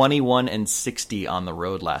were 21-60 on the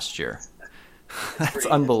road last year. That's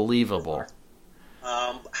unbelievable.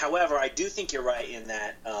 However, I do think you're right in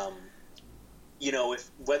that,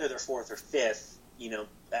 whether they're fourth or fifth,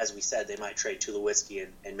 as we said, they might trade Tulowitzki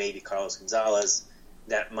and maybe Carlos Gonzalez.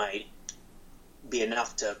 That might be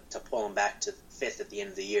enough to pull them back to fifth at the end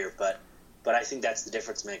of the year. But I think that's the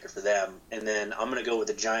difference maker for them. And then I'm going to go with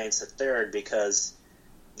the Giants at third because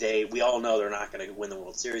we all know they're not going to win the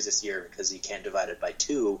World Series this year because you can't divide it by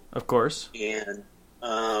 2. Of course. And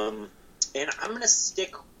I'm going to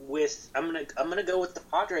stick with I'm going to go with the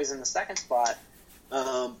Padres in the second spot.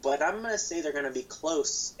 But I'm going to say they're going to be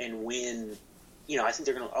close and win. I think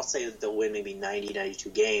I'll say that they'll win maybe 90, 92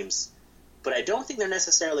 games. But I don't think they're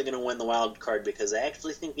necessarily going to win the wild card because I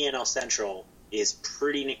actually think the NL Central is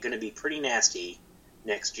going to be pretty nasty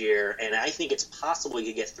next year, and I think it's possible you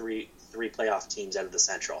could get three playoff teams out of the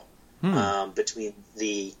Central. Between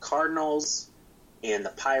the Cardinals and the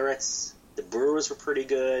Pirates, the Brewers were pretty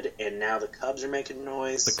good, and now the Cubs are making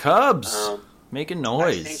noise. The Cubs making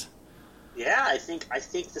noise. I think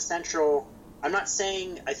the Central. I'm not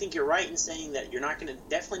saying. I think you're right in saying that you're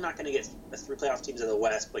definitely not going to get the 3 playoff teams out of the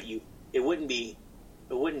West, but it wouldn't be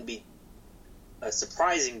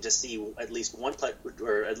surprising to see at least or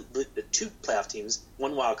at least 2 playoff teams,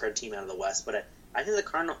 1 wild card team out of the West. But I think the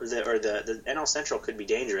the NL Central could be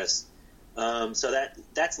dangerous. So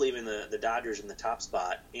that's leaving the Dodgers in the top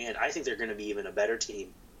spot, and I think they're going to be even a better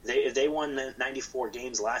team. If they won 94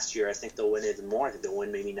 games last year, I think they'll win even more. I think they'll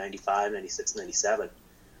win maybe 95, 96, 97.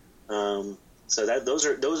 So those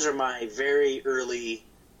are my very early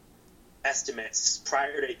estimates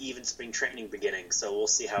prior to even spring training beginning. So we'll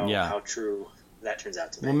see how true that turns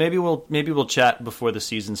out to be. Well, maybe we'll chat before the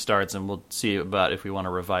season starts, and we'll see about if we want to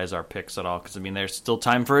revise our picks at all. Because there's still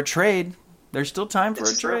time for a trade. There's still time for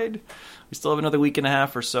a trade. We still have another week and a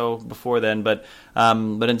half or so before then. But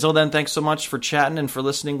until then, thanks so much for chatting and for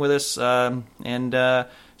listening with us. And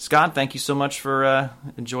Scott, thank you so much for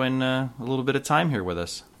enjoying a little bit of time here with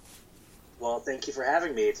us. Well, thank you for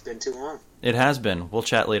having me. It's been too long. It has been. We'll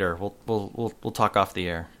chat later. We'll talk off the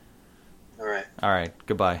air. All right. All right.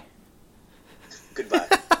 Goodbye.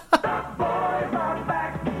 Goodbye.